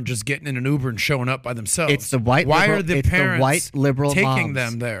 7-year-olds aren't just getting in an Uber and showing up by themselves. It's the white. Why liberal, are the it's parents the white liberal taking moms,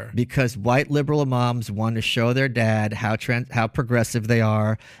 them there? Because white liberal moms want to show their dad how progressive they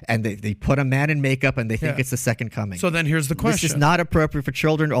are, and they put a man in makeup and they think it's the second coming. So then here's the question. This is not appropriate for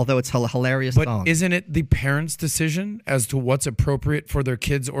children, although it's a hilarious But song. isn't it the parents' decision as to what's appropriate for their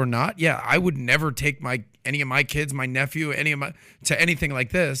kids or not? Yeah, I would never take any of my kids, my nephew, to anything like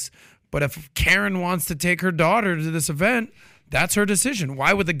this. But if Karen wants to take her daughter to this event, that's her decision.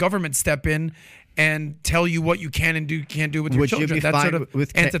 Why would the government step in and tell you what you can and can't do with your children? That's sort of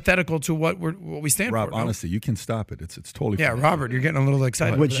antithetical to what we stand Rob, for. honestly, you can stop it. It's totally Yeah, fine. Robert, you're getting a little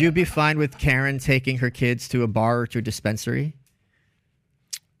excited. Would you be fine with Karen taking her kids to a bar or to a dispensary?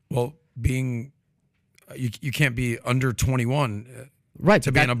 Well, you can't be under 21 right,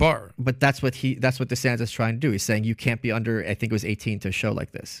 to be in a bar. But that's what DeSantis is trying to do. He's saying you can't be under, I think it was 18 to a show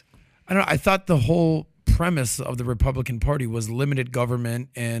like this. I don't know. I thought the whole premise of the Republican Party was limited government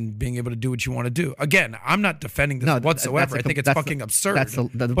and being able to do what you want to do. Again, I'm not defending this whatsoever. I think it's fucking absurd. The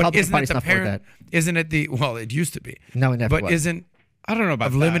but Republican isn't Party's it the not for parent? that. Isn't it the? Well, it used to be. No, it never But was. isn't? I don't know about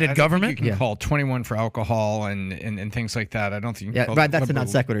Of that. limited I don't government? think you can call 21 for alcohol and things like that. I don't think you can call right. That's a liberal non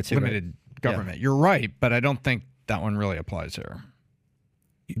sequitur too. limited right? government. You're right, but I don't think that one really applies here.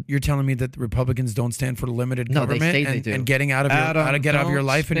 You're telling me that the Republicans don't stand for limited No, they government say they do. and getting out of your how to get out of your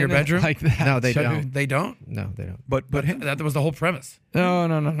life in your bedroom? Like that. No, they don't. They don't. No, they don't. But That was the whole premise.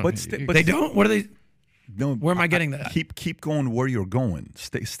 No. But They don't. What are they? no, Where am I getting that? Keep going where you're going.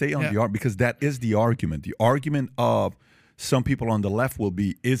 Stay on Yeah. the argument, because that is the argument. The argument of some people on the left will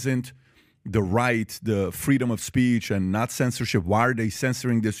be, isn't the right, the freedom of speech and not censorship, why are they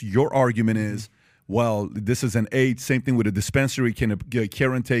censoring this? Your argument is, well, this is an age. Same thing with a dispensary. Can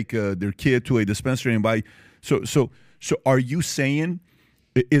Karen take their kid to a dispensary and buy? So are you saying,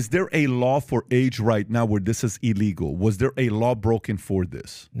 is there a law for age right now where this is illegal? Was there a law broken for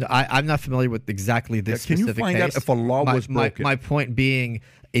this? No, I'm not familiar with exactly this Can you specific find case. out if a law was broken? My point being,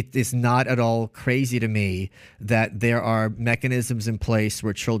 it is not at all crazy to me that there are mechanisms in place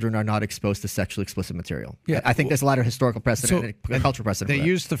where children are not exposed to sexually explicit material. Yeah. I think there's a lot of historical precedent and cultural precedent. They for that.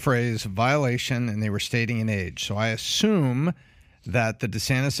 used the phrase violation and they were stating an age. So I assume that the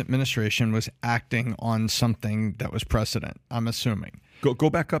DeSantis administration was acting on something that was precedent. I'm assuming. Go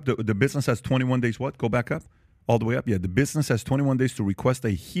back up. The business has 21 days. What? Go back up. all the way up. Yeah, the business has 21 days to request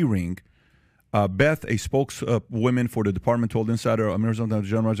a hearing. Beth, a spokeswoman for the department, told Insider Arizona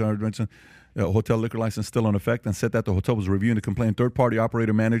General hotel liquor license still in effect, and said that the hotel was reviewing the complaint. Third-party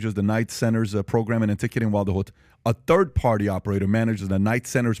operator manages the night center's programming and ticketing while a third-party operator manages the night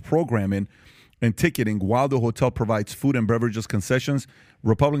center's programming and ticketing while the hotel provides food and beverages concessions.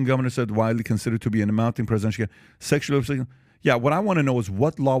 Republican governor said widely considered to be an mounting presidential sexual. Yeah, what I want to know is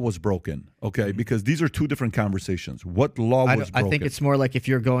what law was broken, okay? Because these are two different conversations. What law was broken? I think it's more like if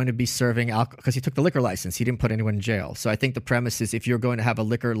you're going to be serving alcohol, because he took the liquor license, he didn't put anyone in jail. So I think the premise is if you're going to have a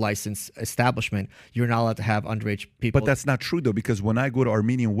liquor license establishment, you're not allowed to have underage people. But that's not true, though, because when I go to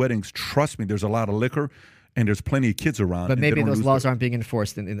Armenian weddings, trust me, there's a lot of liquor and there's plenty of kids around. But maybe those laws aren't being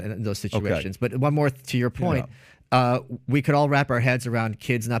enforced in those situations. Okay. But one more to your point. Yeah. We could all wrap our heads around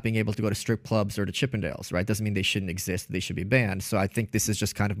kids not being able to go to strip clubs or to Chippendales, right? Doesn't mean they shouldn't exist. They should be banned. So I think this is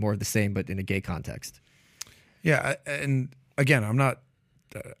just kind of more of the same, but in a gay context. Yeah, and again,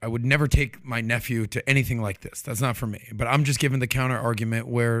 I would never take my nephew to anything like this. That's not for me. But I'm just giving the counter argument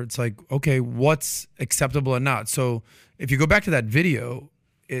where it's like, okay, what's acceptable and not? So if you go back to that video,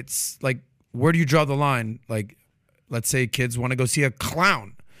 it's like, where do you draw the line? Like, let's say kids want to go see a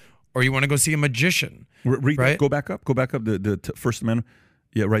clown or you want to go see a magician. Right? Go back up. The First Amendment.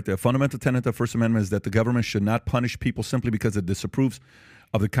 Yeah, right there. Fundamental tenet of the First Amendment is that the government should not punish people simply because it disapproves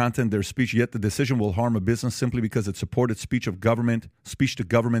of the content of their speech, yet the decision will harm a business simply because it supported speech the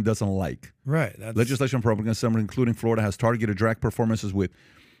government doesn't like. Right. Legislation for Republican Assembly, including Florida, has targeted drag performances with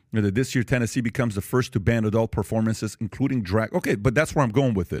this year Tennessee becomes the first to ban adult performances, including drag. Okay, but that's where I'm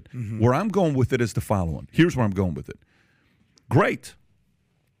going with it. Mm-hmm. Where I'm going with it is the following. Here's where I'm going with it. Great.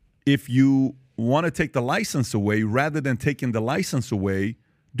 If you want to take the license away, rather than taking the license away,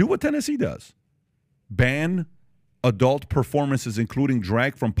 do what Tennessee does. Ban adult performances, including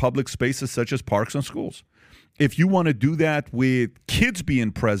drag, from public spaces such as parks and schools. If you want to do that with kids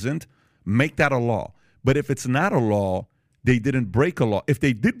being present, make that a law. But if it's not a law, they didn't break a law. If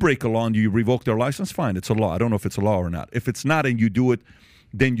they did break a law and you revoke their license, fine, it's a law. I don't know if it's a law or not. If it's not and you do it,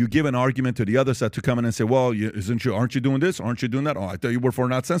 then you give an argument to the other side to come in and say, well, aren't you doing this? Aren't you doing that? Oh, I thought you were for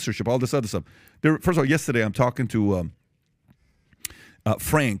not censorship, all this other stuff. First of all, yesterday I'm talking to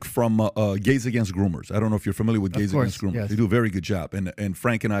Frank from Gays Against Groomers. I don't know if you're familiar with Gays Against Groomers. Yes. They do a very good job. And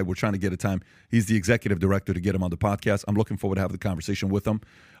Frank and I were trying to get a time. He's the executive director to get him on the podcast. I'm looking forward to have the conversation with him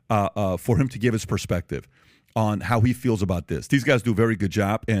for him to give his perspective on how he feels about this. These guys do a very good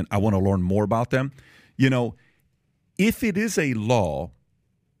job, and I want to learn more about them. You know, if it is a law,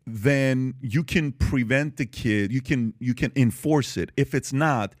 then you can prevent the kid. You can enforce it. If it's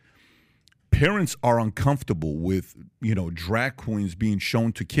not, parents are uncomfortable with, drag queens being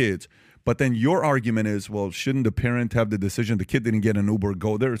shown to kids. But then your argument is, well, shouldn't the parent have the decision? The kid didn't get an Uber,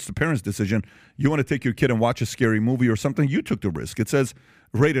 go there. It's the parent's decision. You want to take your kid and watch a scary movie or something, you took the risk. It says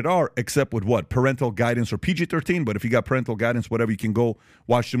rated R, except with what? Parental guidance or PG-13. But if you got parental guidance, whatever, you can go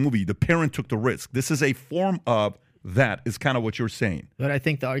watch the movie. The parent took the risk. This is a form of that, is kind of what you're saying. But I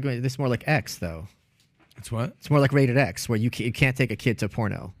think the argument, this is more like X, though. It's what? It's more like rated X, where you can't take a kid to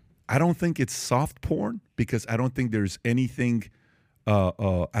porno. I don't think it's soft porn because I don't think there's anything.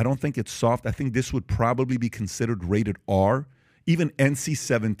 I don't think it's soft. I think this would probably be considered rated R. Even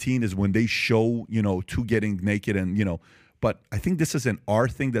NC-17 is when they show, two getting naked and, But I think this is an R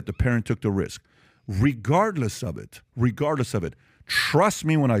thing that the parent took the risk. Regardless of it, trust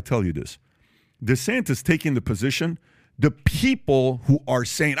me when I tell you this. DeSantis taking the position, the people who are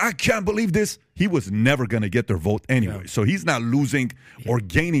saying, I can't believe this, he was never going to get their vote anyway. Yeah. So he's not losing or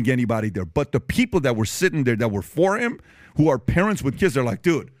gaining anybody there. But the people that were sitting there that were for him, who are parents with kids, they're like,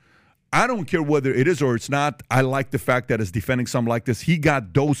 dude, I don't care whether it is or it's not. I like the fact that it's defending something like this. He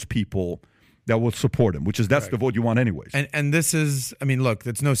got those people that will support him, that's the vote you want anyways. And this is, look,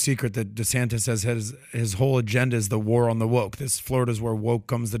 it's no secret that DeSantis has his whole agenda is the war on the woke. This Florida's where woke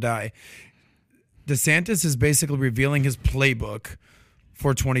comes to die. DeSantis is basically revealing his playbook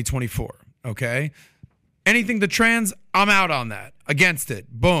for 2024, okay? Anything to trans, I'm out on that. Against it.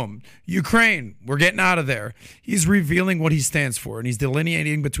 Boom. Ukraine, we're getting out of there. He's revealing what he stands for, and he's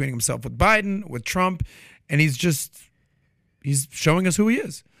delineating between himself with Biden, with Trump, and he's showing us who he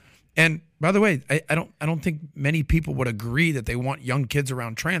is. And by the way, I don't think many people would agree that they want young kids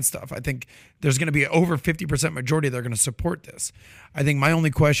around trans stuff. I think there's going to be over 50% majority that are going to support this. I think my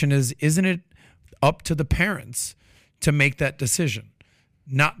only question is, isn't it up to the parents to make that decision,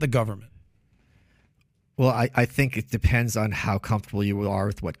 not the government? Well, I think it depends on how comfortable you are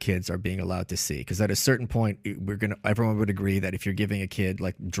with what kids are being allowed to see. Because at a certain point, everyone would agree that if you're giving a kid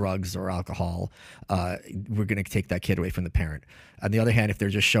like drugs or alcohol, we're going to take that kid away from the parent. On the other hand, if they're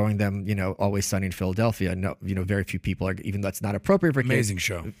just showing them, Always Sunny in Philadelphia, very few people are, even though that's not appropriate for kids. Amazing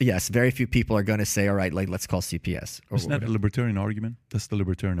show. Yes, very few people are going to say, all right, let's call CPS. Isn't that the libertarian argument? That's the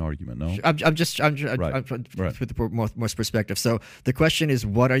libertarian argument, no? I'm with the most perspective. So the question is,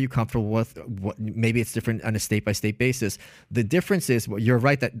 what are you comfortable with? Maybe it's different on a state-by-state basis. The difference is, you're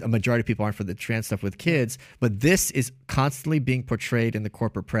right that a majority of people aren't for the trans stuff with kids, but this is constantly being portrayed in the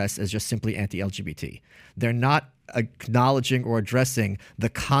corporate press as just simply anti-LGBT. They're not acknowledging or addressing the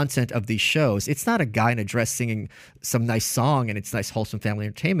content of these shows. It's not a guy in a dress singing some nice song and it's nice wholesome family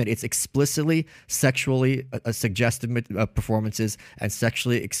entertainment. It's explicitly sexually suggestive performances and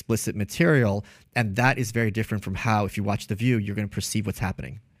sexually explicit material, and that is very different from how, if you watch The View, you're going to perceive what's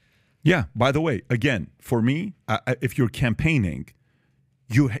happening. Yeah, by the way, again, for me, if you're campaigning,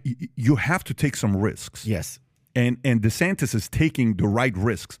 you have to take some risks. Yes. And DeSantis is taking the right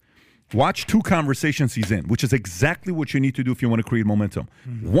risks. Watch 2 conversations he's in, which is exactly what you need to do if you want to create momentum.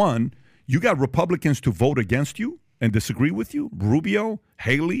 Mm-hmm. One, you got Republicans to vote against you and disagree with you. Rubio,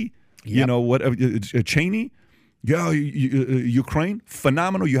 Haley, Cheney. Yeah, Ukraine,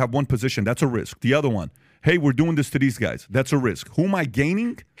 phenomenal. You have one position. That's a risk. The other one, hey, we're doing this to these guys. That's a risk. Who am I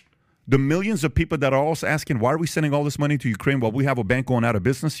gaining? The millions of people that are also asking, why are we sending all this money to Ukraine while we have a bank going out of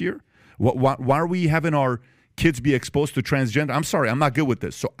business here? Why are we having our kids be exposed to transgender? I'm sorry, I'm not good with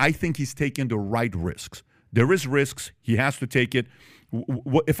this. So I think he's taking the right risks. There is risks. He has to take it.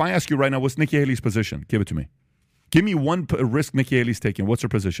 If I ask you right now, what's Nikki Haley's position? Give it to me. Give me one risk Nikki Haley's taking. What's her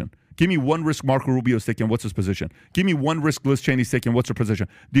position? Give me one risk Marco Rubio's taking. What's his position? Give me one risk Liz Cheney's taking. What's her position?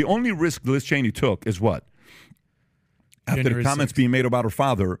 The only risk Liz Cheney took is what? After the comments being made about her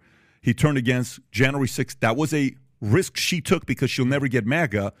father, he turned against January 6th. That was a risk she took because she'll never get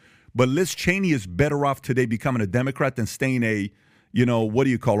MAGA. But Liz Cheney is better off today becoming a Democrat than staying a, what do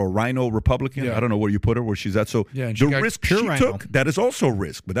you call her, rhino Republican? Yeah. I don't know where you put her, where she's at. So the risk she took, that is also a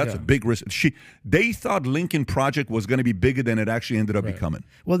risk, but that's a big risk. They thought Lincoln Project was going to be bigger than it actually ended up becoming.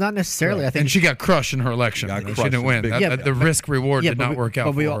 Well, not necessarily. Right. I think, and she got crushed in her election. She didn't win. The risk reward did not work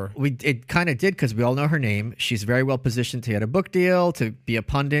out for her. It kind of did, because we all know her name. She's very well positioned to get a book deal, to be a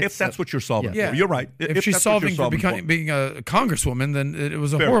pundit. If that's what you're solving for. You're right. If she's solving for being a congresswoman, then it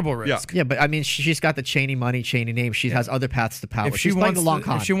was a horrible risk. Yeah, but I mean, she's got the Cheney money, Cheney name. She has other paths to power. If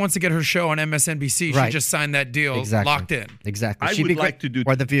she wants to get her show on MSNBC, she just signed that deal, locked in. Exactly. I would like to do,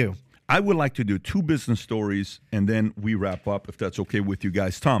 or The View. I would like to do 2 business stories, and then we wrap up, if that's okay with you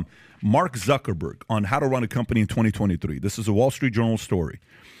guys. Tom, Mark Zuckerberg on how to run a company in 2023. This is a Wall Street Journal story.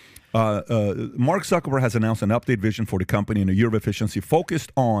 Mark Zuckerberg has announced an updated vision for the company in a year of efficiency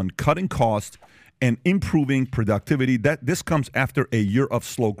focused on cutting costs and improving productivity. This comes after a year of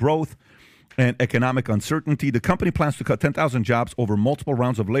slow growth and economic uncertainty. The company plans to cut 10,000 jobs over multiple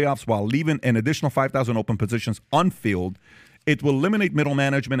rounds of layoffs while leaving an additional 5,000 open positions unfilled. It will eliminate middle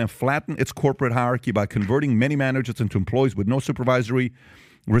management and flatten its corporate hierarchy by converting many managers into employees with no supervisory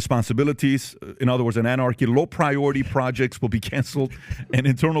responsibilities. In other words, an anarchy. Low priority projects will be canceled and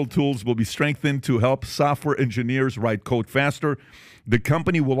internal tools will be strengthened to help software engineers write code faster. The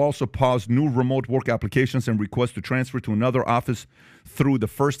company will also pause new remote work applications and requests to transfer to another office through the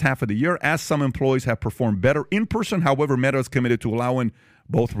first half of the year, as some employees have performed better in person. However, Meta is committed to allowing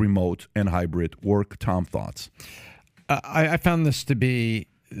both remote and hybrid work. Tom, thoughts? I found this to be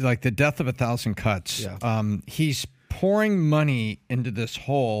like the death of 1,000 cuts. Yeah. He's pouring money into this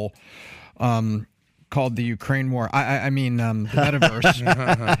whole called the Ukraine war. I mean the metaverse.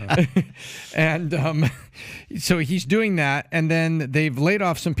 And so he's doing that, and then they've laid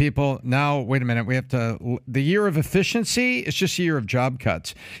off some people. Now, wait a minute, we have to, the year of efficiency, it's just a year of job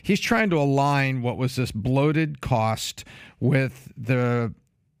cuts. He's trying to align what was this bloated cost with the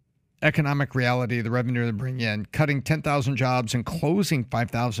economic reality, the revenue they bring in, cutting 10,000 jobs and closing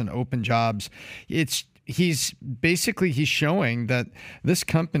 5,000 open jobs. He's showing that this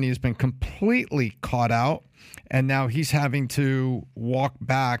company has been completely caught out, and now he's having to walk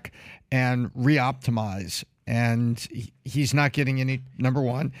back and re-optimize. And he's not getting any, number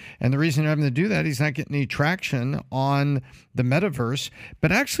one. And the reason they're having to do that, he's not getting any traction on the metaverse.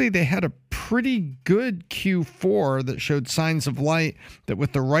 But actually, they had a pretty good Q4 that showed signs of light, that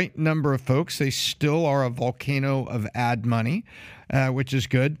with the right number of folks, they still are a volcano of ad money, which is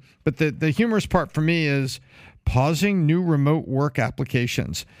good. But the humorous part for me is pausing new remote work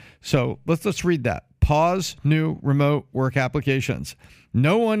applications. So let's read that. Pause new remote work applications.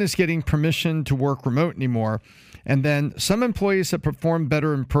 No one is getting permission to work remote anymore. And then some employees have performed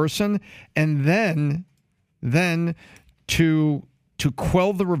better in person. And then than to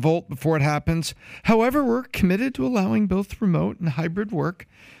quell the revolt before it happens. However, we're committed to allowing both remote and hybrid work.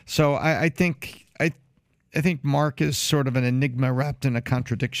 So I think Mark is sort of an enigma wrapped in a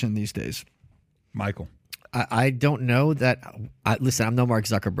contradiction these days. Michael. I don't know that. Listen, I'm no Mark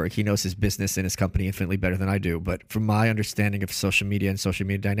Zuckerberg. He knows his business and his company infinitely better than I do. But from my understanding of social media and social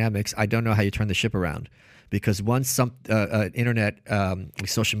media dynamics, I don't know how you turn the ship around. Because once some internet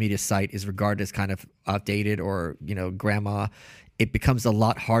social media site is regarded as kind of outdated or grandma, it becomes a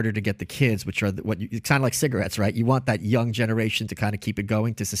lot harder to get the kids, which are it's kind of like cigarettes, right? You want that young generation to kind of keep it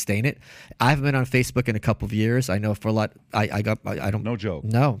going, to sustain it. I haven't been on Facebook in a couple of years. I know for a lot. I don't. No joke.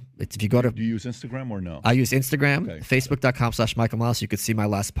 No, it's if you go to. Do you use Instagram or no? I use Instagram, Okay. Facebook.com/Michael Miles. You could see my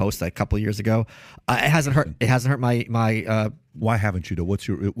last post a couple of years ago. It hasn't hurt. It hasn't hurt my. Why haven't you though? What's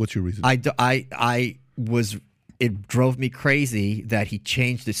your reason? I was. It drove me crazy that he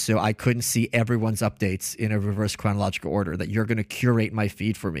changed it so I couldn't see everyone's updates in a reverse chronological order, that you're going to curate my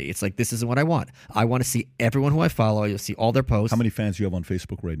feed for me. It's like, this isn't what I want. I want to see everyone who I follow. You'll see all their posts. How many fans do you have on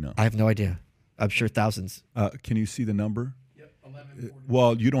Facebook right now? I have no idea. I'm sure thousands. Can you see the number? Yep, 1140.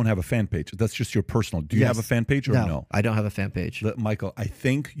 Well, you don't have a fan page. That's just your personal. Do you have a fan page or no? I don't have a fan page. Michael, I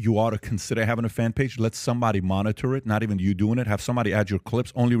think you ought to consider having a fan page. Let somebody monitor it, not even you doing it. Have somebody add your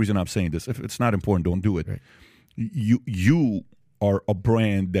clips. Only reason I'm saying this, if it's not important, don't do it. Right. You are a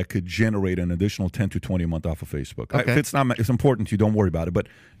brand that could generate an additional 10 to 20 a month off of Facebook. Okay. If it's important to you, don't worry about it. But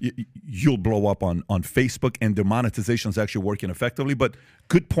you'll blow up on Facebook, and the monetization is actually working effectively. But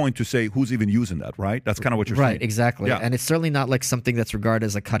good point to say, who's even using that, right? That's kind of what you're saying. Right, exactly. Yeah. And it's certainly not like something that's regarded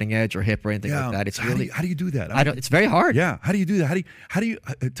as a cutting edge or hip or anything like that. It's how do you do that? It's very hard. Yeah. How do you do that? How do you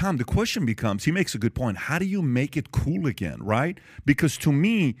Tom, the question becomes, he makes a good point. How do you make it cool again, right? Because to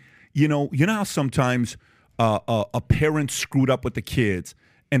me, you know how sometimes a parent screwed up with the kids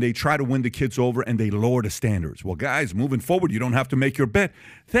and they try to win the kids over and they lower the standards. Well, guys, moving forward, you don't have to make your bet.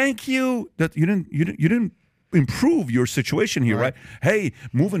 Thank you that you didn't improve your situation here, right? Hey,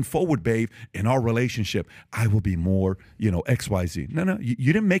 moving forward, babe, in our relationship, I will be more, XYZ. No,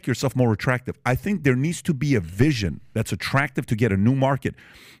 you didn't make yourself more attractive. I think there needs to be a vision that's attractive to get a new market.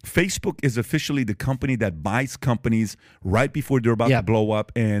 Facebook is officially the company that buys companies right before they're about to blow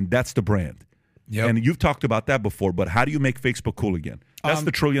up, and that's the brand. Yep. And you've talked about that before, but how do you make Facebook cool again? That's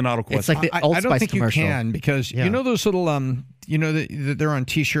the trillion-dollar question. It's like the Old I don't Spice think commercial. you can, because you know those little they're on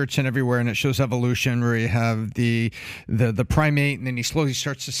T-shirts and everywhere, and it shows evolution where you have the primate, and then he slowly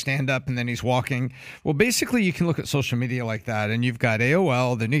starts to stand up, and then he's walking. Well, basically, you can look at social media like that, and you've got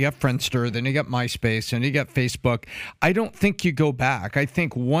AOL, then you got Friendster, then you got MySpace, and you got Facebook. I don't think you go back. I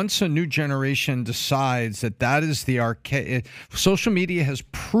think once a new generation decides that is the archaic, social media has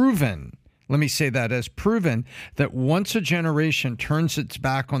proven. Let me say that has proven that once a generation turns its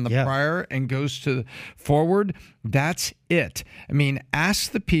back on the prior and goes to forward, that's it. I mean,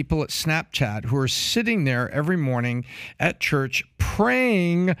 ask the people at Snapchat who are sitting there every morning at church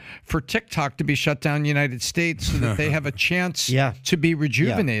praying for TikTok to be shut down in the United States so that they have a chance to be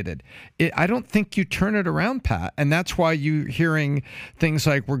rejuvenated. I don't think you turn it around, Pat. And that's why you're hearing things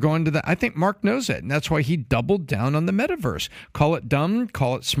like we're going to I think Mark knows it. And that's why he doubled down on the metaverse. Call it dumb,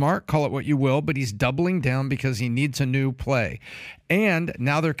 call it smart, call it what you will, but he's doubling down because he needs a new play. And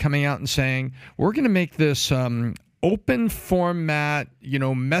now they're coming out and saying, we're going to make this open format,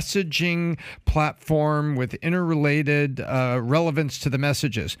 messaging platform with interrelated relevance to the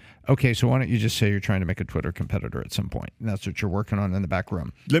messages. Okay, so why don't you just say you're trying to make a Twitter competitor at some point? And that's what you're working on in the back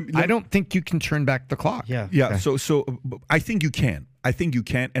room. I don't think you can turn back the clock. Yeah. Okay. So I think you can.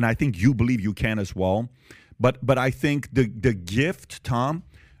 And I think you believe you can as well. But I think the gift, Tom,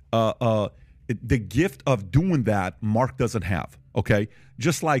 the gift of doing that, Mark doesn't have. Okay,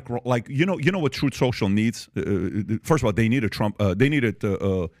 just like you know what Truth Social needs. First of all, they needed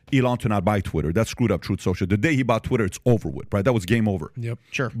Elon to not buy Twitter. That screwed up Truth Social. The day he bought Twitter, it's over with. Right, that was game over. Yep,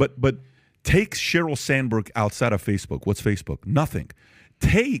 sure. But take Sheryl Sandberg outside of Facebook. What's Facebook? Nothing.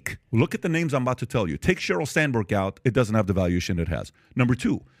 Look at the names I'm about to tell you. Take Sheryl Sandberg out. It doesn't have the valuation it has. Number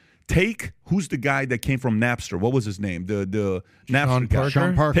two. Who's the guy that came from Napster? What was his name? The Napster guy.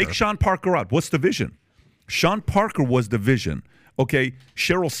 Sean Parker. Take Sean Parker out. What's the vision? Sean Parker was the vision. Okay,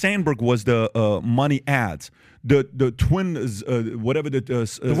 Sheryl Sandberg was the money ads. The twin, whatever the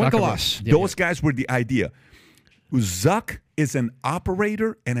Winklevoss. Those guys were the idea. Zuck is an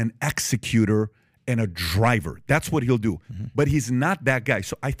operator and an executor and a driver. That's what he'll do. Mm-hmm. But he's not that guy.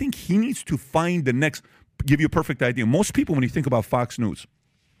 So I think he needs to find the next. Give you a perfect idea. Most people, when you think about Fox News,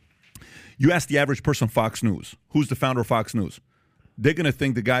 you ask the average person Fox News, who's the founder of Fox News? they're going to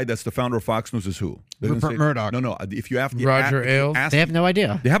think the guy that's the founder of Fox News is who? Rupert Murdoch. No. If you have Roger Ailes. They have no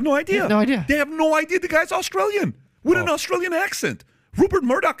idea. They have no idea. They have no idea. They have no idea the guy's Australian with an Australian accent. Rupert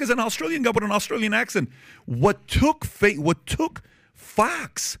Murdoch is an Australian guy with an Australian accent. What took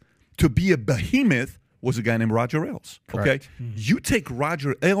Fox to be a behemoth was a guy named Roger Ailes. Correct. Okay, you take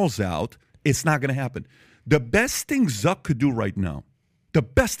Roger Ailes out, it's not going to happen. The best thing Zuck could do right now,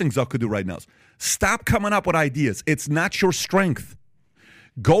 is stop coming up with ideas. It's not your strength.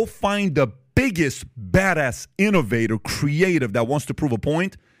 Go find the biggest badass innovator, creative that wants to prove a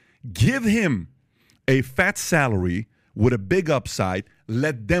point. Give him a fat salary with a big upside.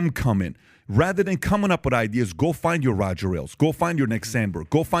 Let them come in. Rather than coming up with ideas, go find your Roger Ailes. Go find your next Sandberg.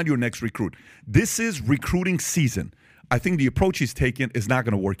 Go find your next recruit. This is recruiting season. I think the approach he's taken is not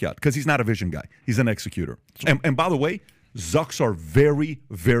going to work out because he's not a vision guy. He's an executor. And by the way, Zucks are very,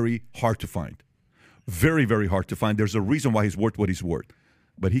 very hard to find. Very, very hard to find. There's a reason why he's worth what he's worth.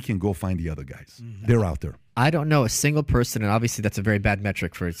 But he can go find the other guys. They're out there. I don't know a single person, and obviously that's a very bad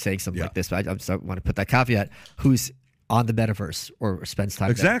metric for saying something like this, but I just want to put that caveat, who's on the metaverse or spends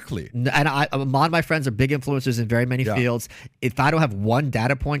time Exactly. there. And a lot of my friends are big influencers in very many fields. If I don't have one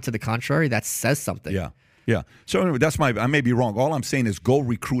data point to the contrary, that says something. Yeah. So anyway, I may be wrong. All I'm saying is go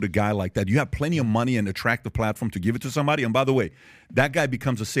recruit a guy like that. You have plenty of money and attractive platform to give it to somebody. And by the way, that guy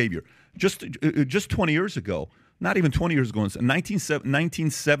becomes a savior. Just 20 years ago, not even 20 years ago,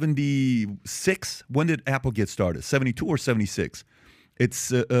 1976, when did Apple get started? 72 or 76?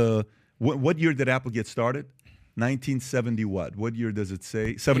 It's what year did Apple get started? 1970 what? What year does it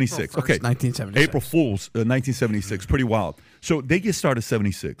say? 76. April 1st, okay. 1976. April Fool's, 1976. Pretty wild. So they get started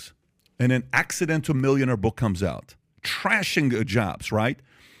 76. And then Accidental Millionaire book comes out. Trashing jobs, right?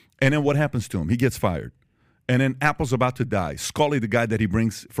 And then what happens to him? He gets fired. And then Apple's about to die. Scully, the guy that he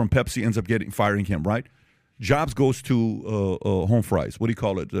brings from Pepsi, ends up firing him, right? Jobs goes to Home Fries. What do you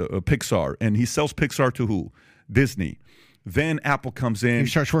call it? Pixar. And he sells Pixar to who? Disney. Then Apple comes in. He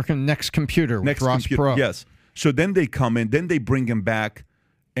starts working Next Computer with Ross Perot. Yes. So then they come in. Then they bring him back.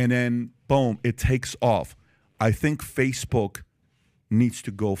 And then, boom, it takes off. I think Facebook needs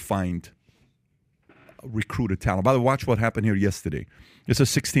to go find recruited talent. By the way, watch what happened here yesterday. This is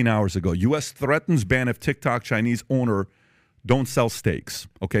 16 hours ago. U.S. threatens ban if TikTok Chinese owner don't sell steaks.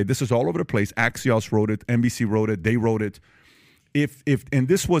 Okay, this is all over the place. Axios wrote it. NBC wrote it. They wrote it. And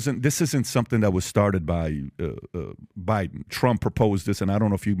this isn't something that was started by Biden. Trump proposed this, and I don't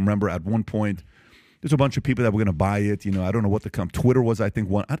know if you remember at one point. There's a bunch of people that were going to buy it. You know, I don't know what Twitter was. I think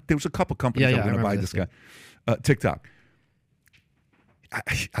one. There was a couple companies that were going to buy this guy. TikTok.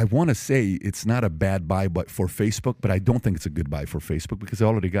 I want to say it's not a bad buy for Facebook, but I don't think it's a good buy for Facebook because they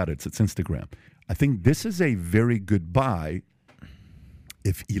already got it. It's Instagram. I think this is a very good buy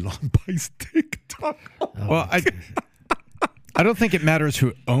if Elon buys TikTok. Well, I don't think it matters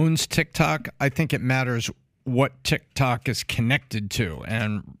who owns TikTok. I think it matters what TikTok is connected to.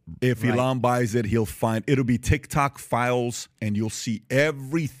 And if Elon buys it, it'll be TikTok files, and you'll see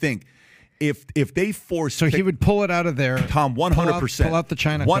everything. If they force, so he would pull it out of there, Tom, 100%. Pull out the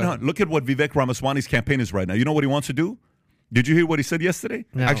China. 100. Look at what Vivek Ramaswamy's campaign is right now. You know what he wants to do? Did you hear what he said yesterday?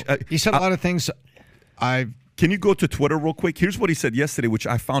 No. Actually, he said a lot of things. Can you go to Twitter real quick? Here's what he said yesterday, which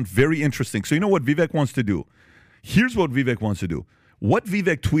I found very interesting. So you know what Vivek wants to do? Here's what Vivek wants to do. What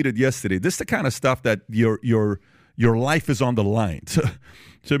Vivek tweeted yesterday. This is the kind of stuff that your life is on the line. So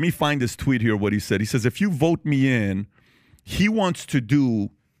let me find this tweet here. What he said. He says, if you vote me in, he wants to do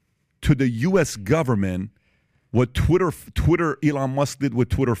to the U.S. government what Twitter Elon Musk did with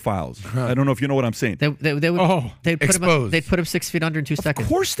Twitter files. I don't know if you know what I'm saying. They'd put him 6 feet under in 2 seconds. Of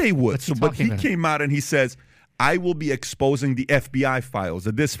course they would. But he about? came out and he says, I will be exposing the FBI files,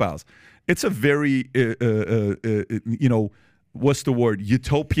 the DIS files. It's a very, what's the word,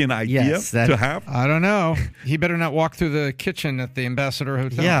 utopian idea to have. I don't know. He better not walk through the kitchen at the Ambassador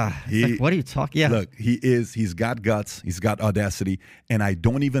Hotel. Yeah. What are you talking? Yeah. Look, he's got guts. He's got audacity. And I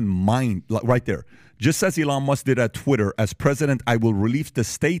don't even mind, right there. Just as Elon Musk did at Twitter, as president, I will release the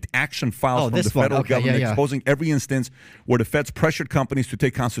state action files from the federal government exposing every instance where the feds pressured companies to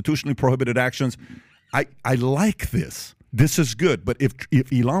take constitutionally prohibited actions. I like this. This is good. But if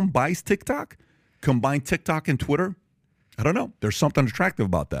Elon buys TikTok, combine TikTok and Twitter, I don't know. There's something attractive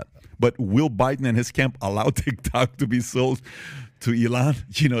about that. But will Biden and his camp allow TikTok to be sold to Elon?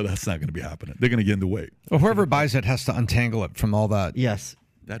 You know that's not going to be happening. They're going to get in the way. Well, whoever buys it has to untangle it from all that. Yes.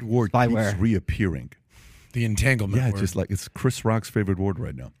 That word keeps reappearing. The entanglement word. Yeah, just like it's Chris Rock's favorite word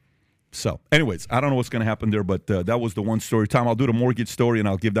right now. So, anyways, I don't know what's going to happen there, but that was the one story. Tom, I'll do the mortgage story, and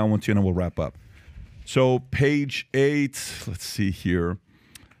I'll give that one to you, and then we'll wrap up. So, page 8, let's see here.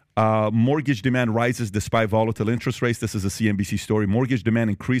 Mortgage demand rises despite volatile interest rates. This is a CNBC story. Mortgage demand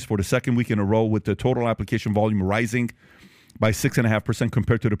increased for the second week in a row, with the total application volume rising by 6.5%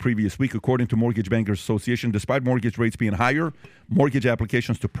 compared to the previous week, according to Mortgage Bankers Association. Despite mortgage rates being higher, mortgage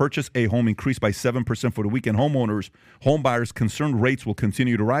applications to purchase a home increased by 7% for the week, and home buyers concerned rates will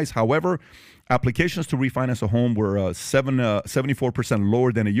continue to rise. However, applications to refinance a home were 74%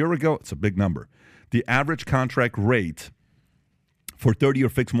 lower than a year ago. It's a big number. The average contract rate for 30-year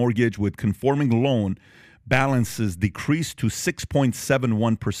fixed mortgage with conforming loan balances decreased to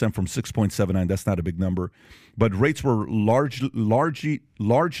 6.71% from 6.79%. That's not a big number. But rates were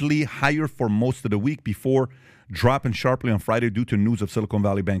largely higher for most of the week before dropping sharply on Friday due to news of Silicon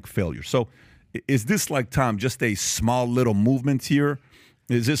Valley Bank failure. So is this, like, Tom, just a small little movement here?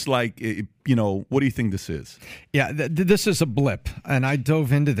 Is this like, what do you think this is? Yeah, this is a blip. And I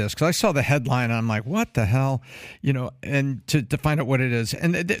dove into this because I saw the headline and I'm like, what the hell? And to find out what it is.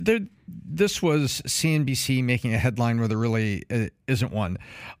 And this was CNBC making a headline where there really isn't one.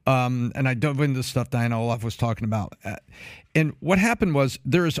 And I dove into the stuff Diana Olaf was talking about. And what happened was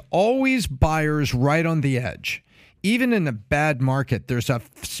there's always buyers right on the edge. Even in a bad market, there's a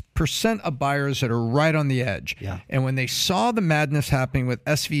percent of buyers that are right on the edge. Yeah. And when they saw the madness happening with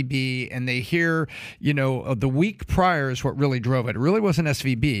SVB and they hear, the week prior is what really drove it. It really wasn't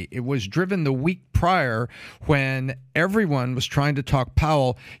SVB. It was driven the week prior when everyone was trying to talk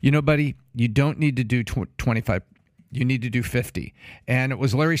Powell, buddy, you don't need to do 25. You need to do 50. And it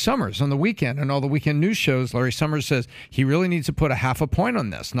was Larry Summers on the weekend and all the weekend news shows. Larry Summers says he really needs to put a half a point on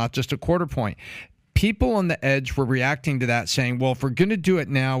this, not just a quarter point. People on the edge were reacting to that, saying, well, if we're going to do it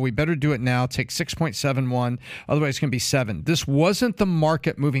now, we better do it now. Take 6.71. Otherwise, it's going to be 7. This wasn't the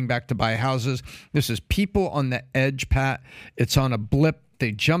market moving back to buy houses. This is people on the edge, Pat. It's on a blip.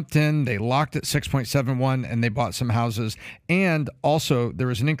 They jumped in, they locked at 6.71, and they bought some houses. And also, there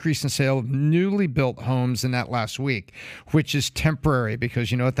was an increase in sale of newly built homes in that last week, which is temporary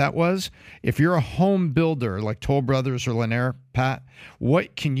because you know what that was? If you're a home builder like Toll Brothers or Lanier, Pat,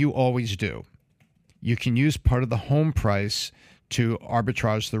 what can you always do? You can use part of the home price to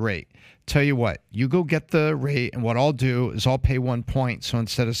arbitrage the rate. Tell you what, you go get the rate, and what I'll do is I'll pay 1 point. So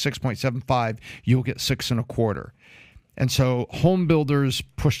instead of 6.75, you'll get 6.25. And so home builders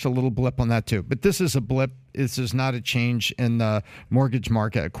pushed a little blip on that too. But this is a blip. This is not a change in the mortgage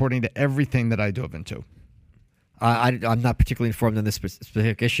market, according to everything that I dove into. I'm not particularly informed on this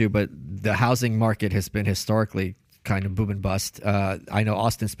specific issue, but the housing market has been historically kind of boom and bust. I know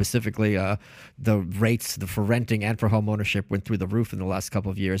Austin specifically, the rates for renting and for home ownership went through the roof in the last couple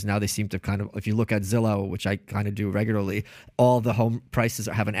of years. Now they seem to kind of, if you look at Zillow, which I kind of do regularly, all the home prices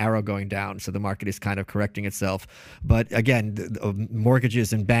have an arrow going down. So the market is kind of correcting itself. But again, the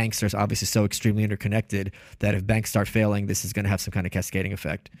mortgages and banks are obviously so extremely interconnected that if banks start failing, this is going to have some kind of cascading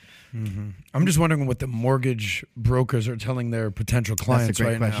effect. Mm-hmm. I'm just wondering what the mortgage brokers are telling their potential clients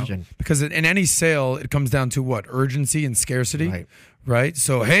right now. Because in any sale, it comes down to what? Urgency and scarcity, right?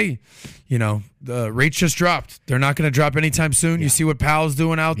 So, hey, the rates just dropped. They're not going to drop anytime soon. Yeah. You see what Powell's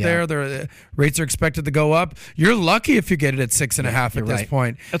doing out there. The rates are expected to go up. You're lucky if you get it at 6.5 at this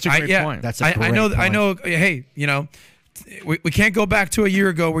point. That's a great point. That's a great point. I know. Hey, we can't go back to a year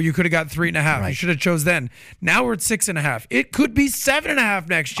ago where you could have got 3.5. Right. You should have chose then. Now we're at 6.5. It could be 7.5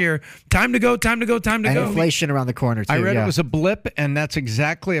 next year. Time to go. And go. Inflation around the corner too. I read it was a blip, and that's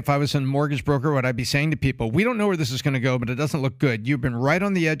exactly, if I was a mortgage broker, what I'd be saying to people. We don't know where this is going to go, but it doesn't look good. You've been right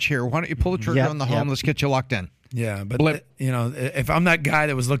on the edge here. Why don't you pull the trigger on the home? Let's get you locked in. Yeah, but if I'm that guy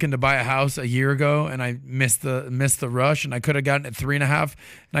that was looking to buy a house a year ago and I missed the rush and I could have gotten it 3.5,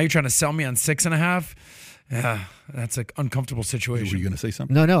 now you're trying to sell me on 6.5. Yeah, that's an uncomfortable situation. Were you going to say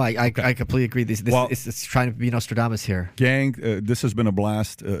something? No, I completely agree. It's trying to be Nostradamus here. Gang, this has been a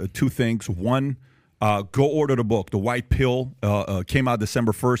blast. 2 things. One, go order the book. The White Pill came out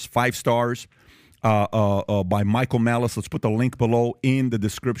December 1st, 5 stars by Michael Malice. Let's put the link below in the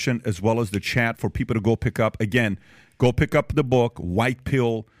description as well as the chat for people to go pick up. Again, go pick up the book, White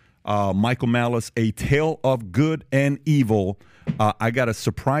Pill, Michael Malice, A Tale of Good and Evil. I got a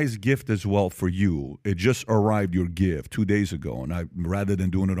surprise gift as well for you. It just arrived, your gift, 2 days ago. And rather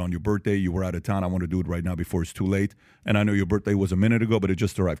than doing it on your birthday, you were out of town. I want to do it right now before it's too late. And I know your birthday was a minute ago, but it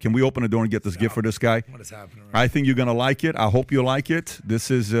just arrived. Can we open the door and get this gift for this guy? What is happening? Right? I think you're going to like it. I hope you like it.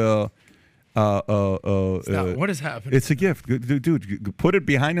 This is... what is happening? It's a gift. Dude, put it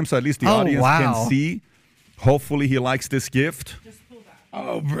behind him so at least the audience can see. Hopefully he likes this gift.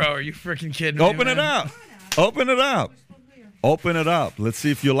 Oh, bro, are you freaking kidding me? Open it up. Open it up. Open it up. Let's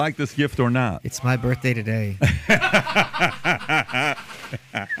see if you like this gift or not. It's my birthday today.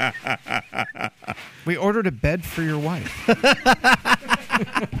 We ordered a bed for your wife.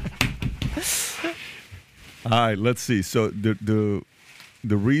 All right, let's see. So the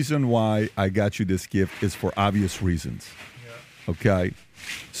reason why I got you this gift is for obvious reasons. Yeah. Okay.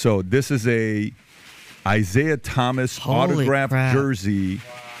 So this is a Isaiah Thomas Holy autographed crap. jersey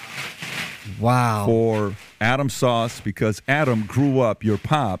Wow. for Adam Sauce because Adam grew up, your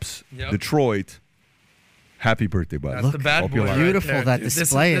pops, Yep. Detroit. Happy birthday, buddy. That's the bad Hope boy. you like it. Beautiful right there, that dude.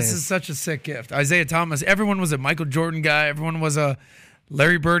 display This is. is such a sick gift. Isaiah Thomas. Everyone was a Michael Jordan guy. Everyone was a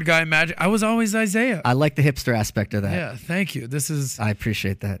Larry Bird guy. Magic. I was always Isaiah. I like the hipster aspect of that. Yeah, thank you. This is I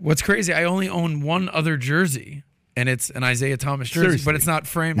appreciate that. what's crazy. I only own one other jersey, and it's an Isaiah Thomas jersey, Seriously. but it's not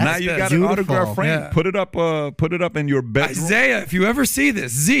framed. Now like you this. got an Beautiful. autograph frame. Yeah. Put it up in your bedroom. Isaiah, if you ever see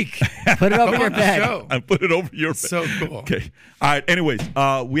this, Zeke, Put it over come your on the bed. show. And put it over your So cool. Okay. All right. Anyways,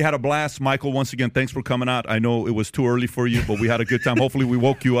 we had a blast. Michael, once again, thanks for coming out. I know it was too early for you, but we had a good time. Hopefully we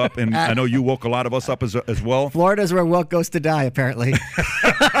woke you up, and I know you woke a lot of us up as well. Florida's where Woke goes to die, apparently.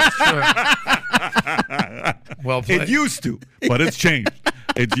 Well played. It used to, but it's changed.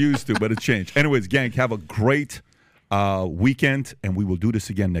 It used to, but it's changed. Anyways, gang, have a great weekend, and we will do this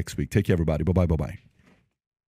again next week. Take care, everybody. Bye-bye, bye-bye.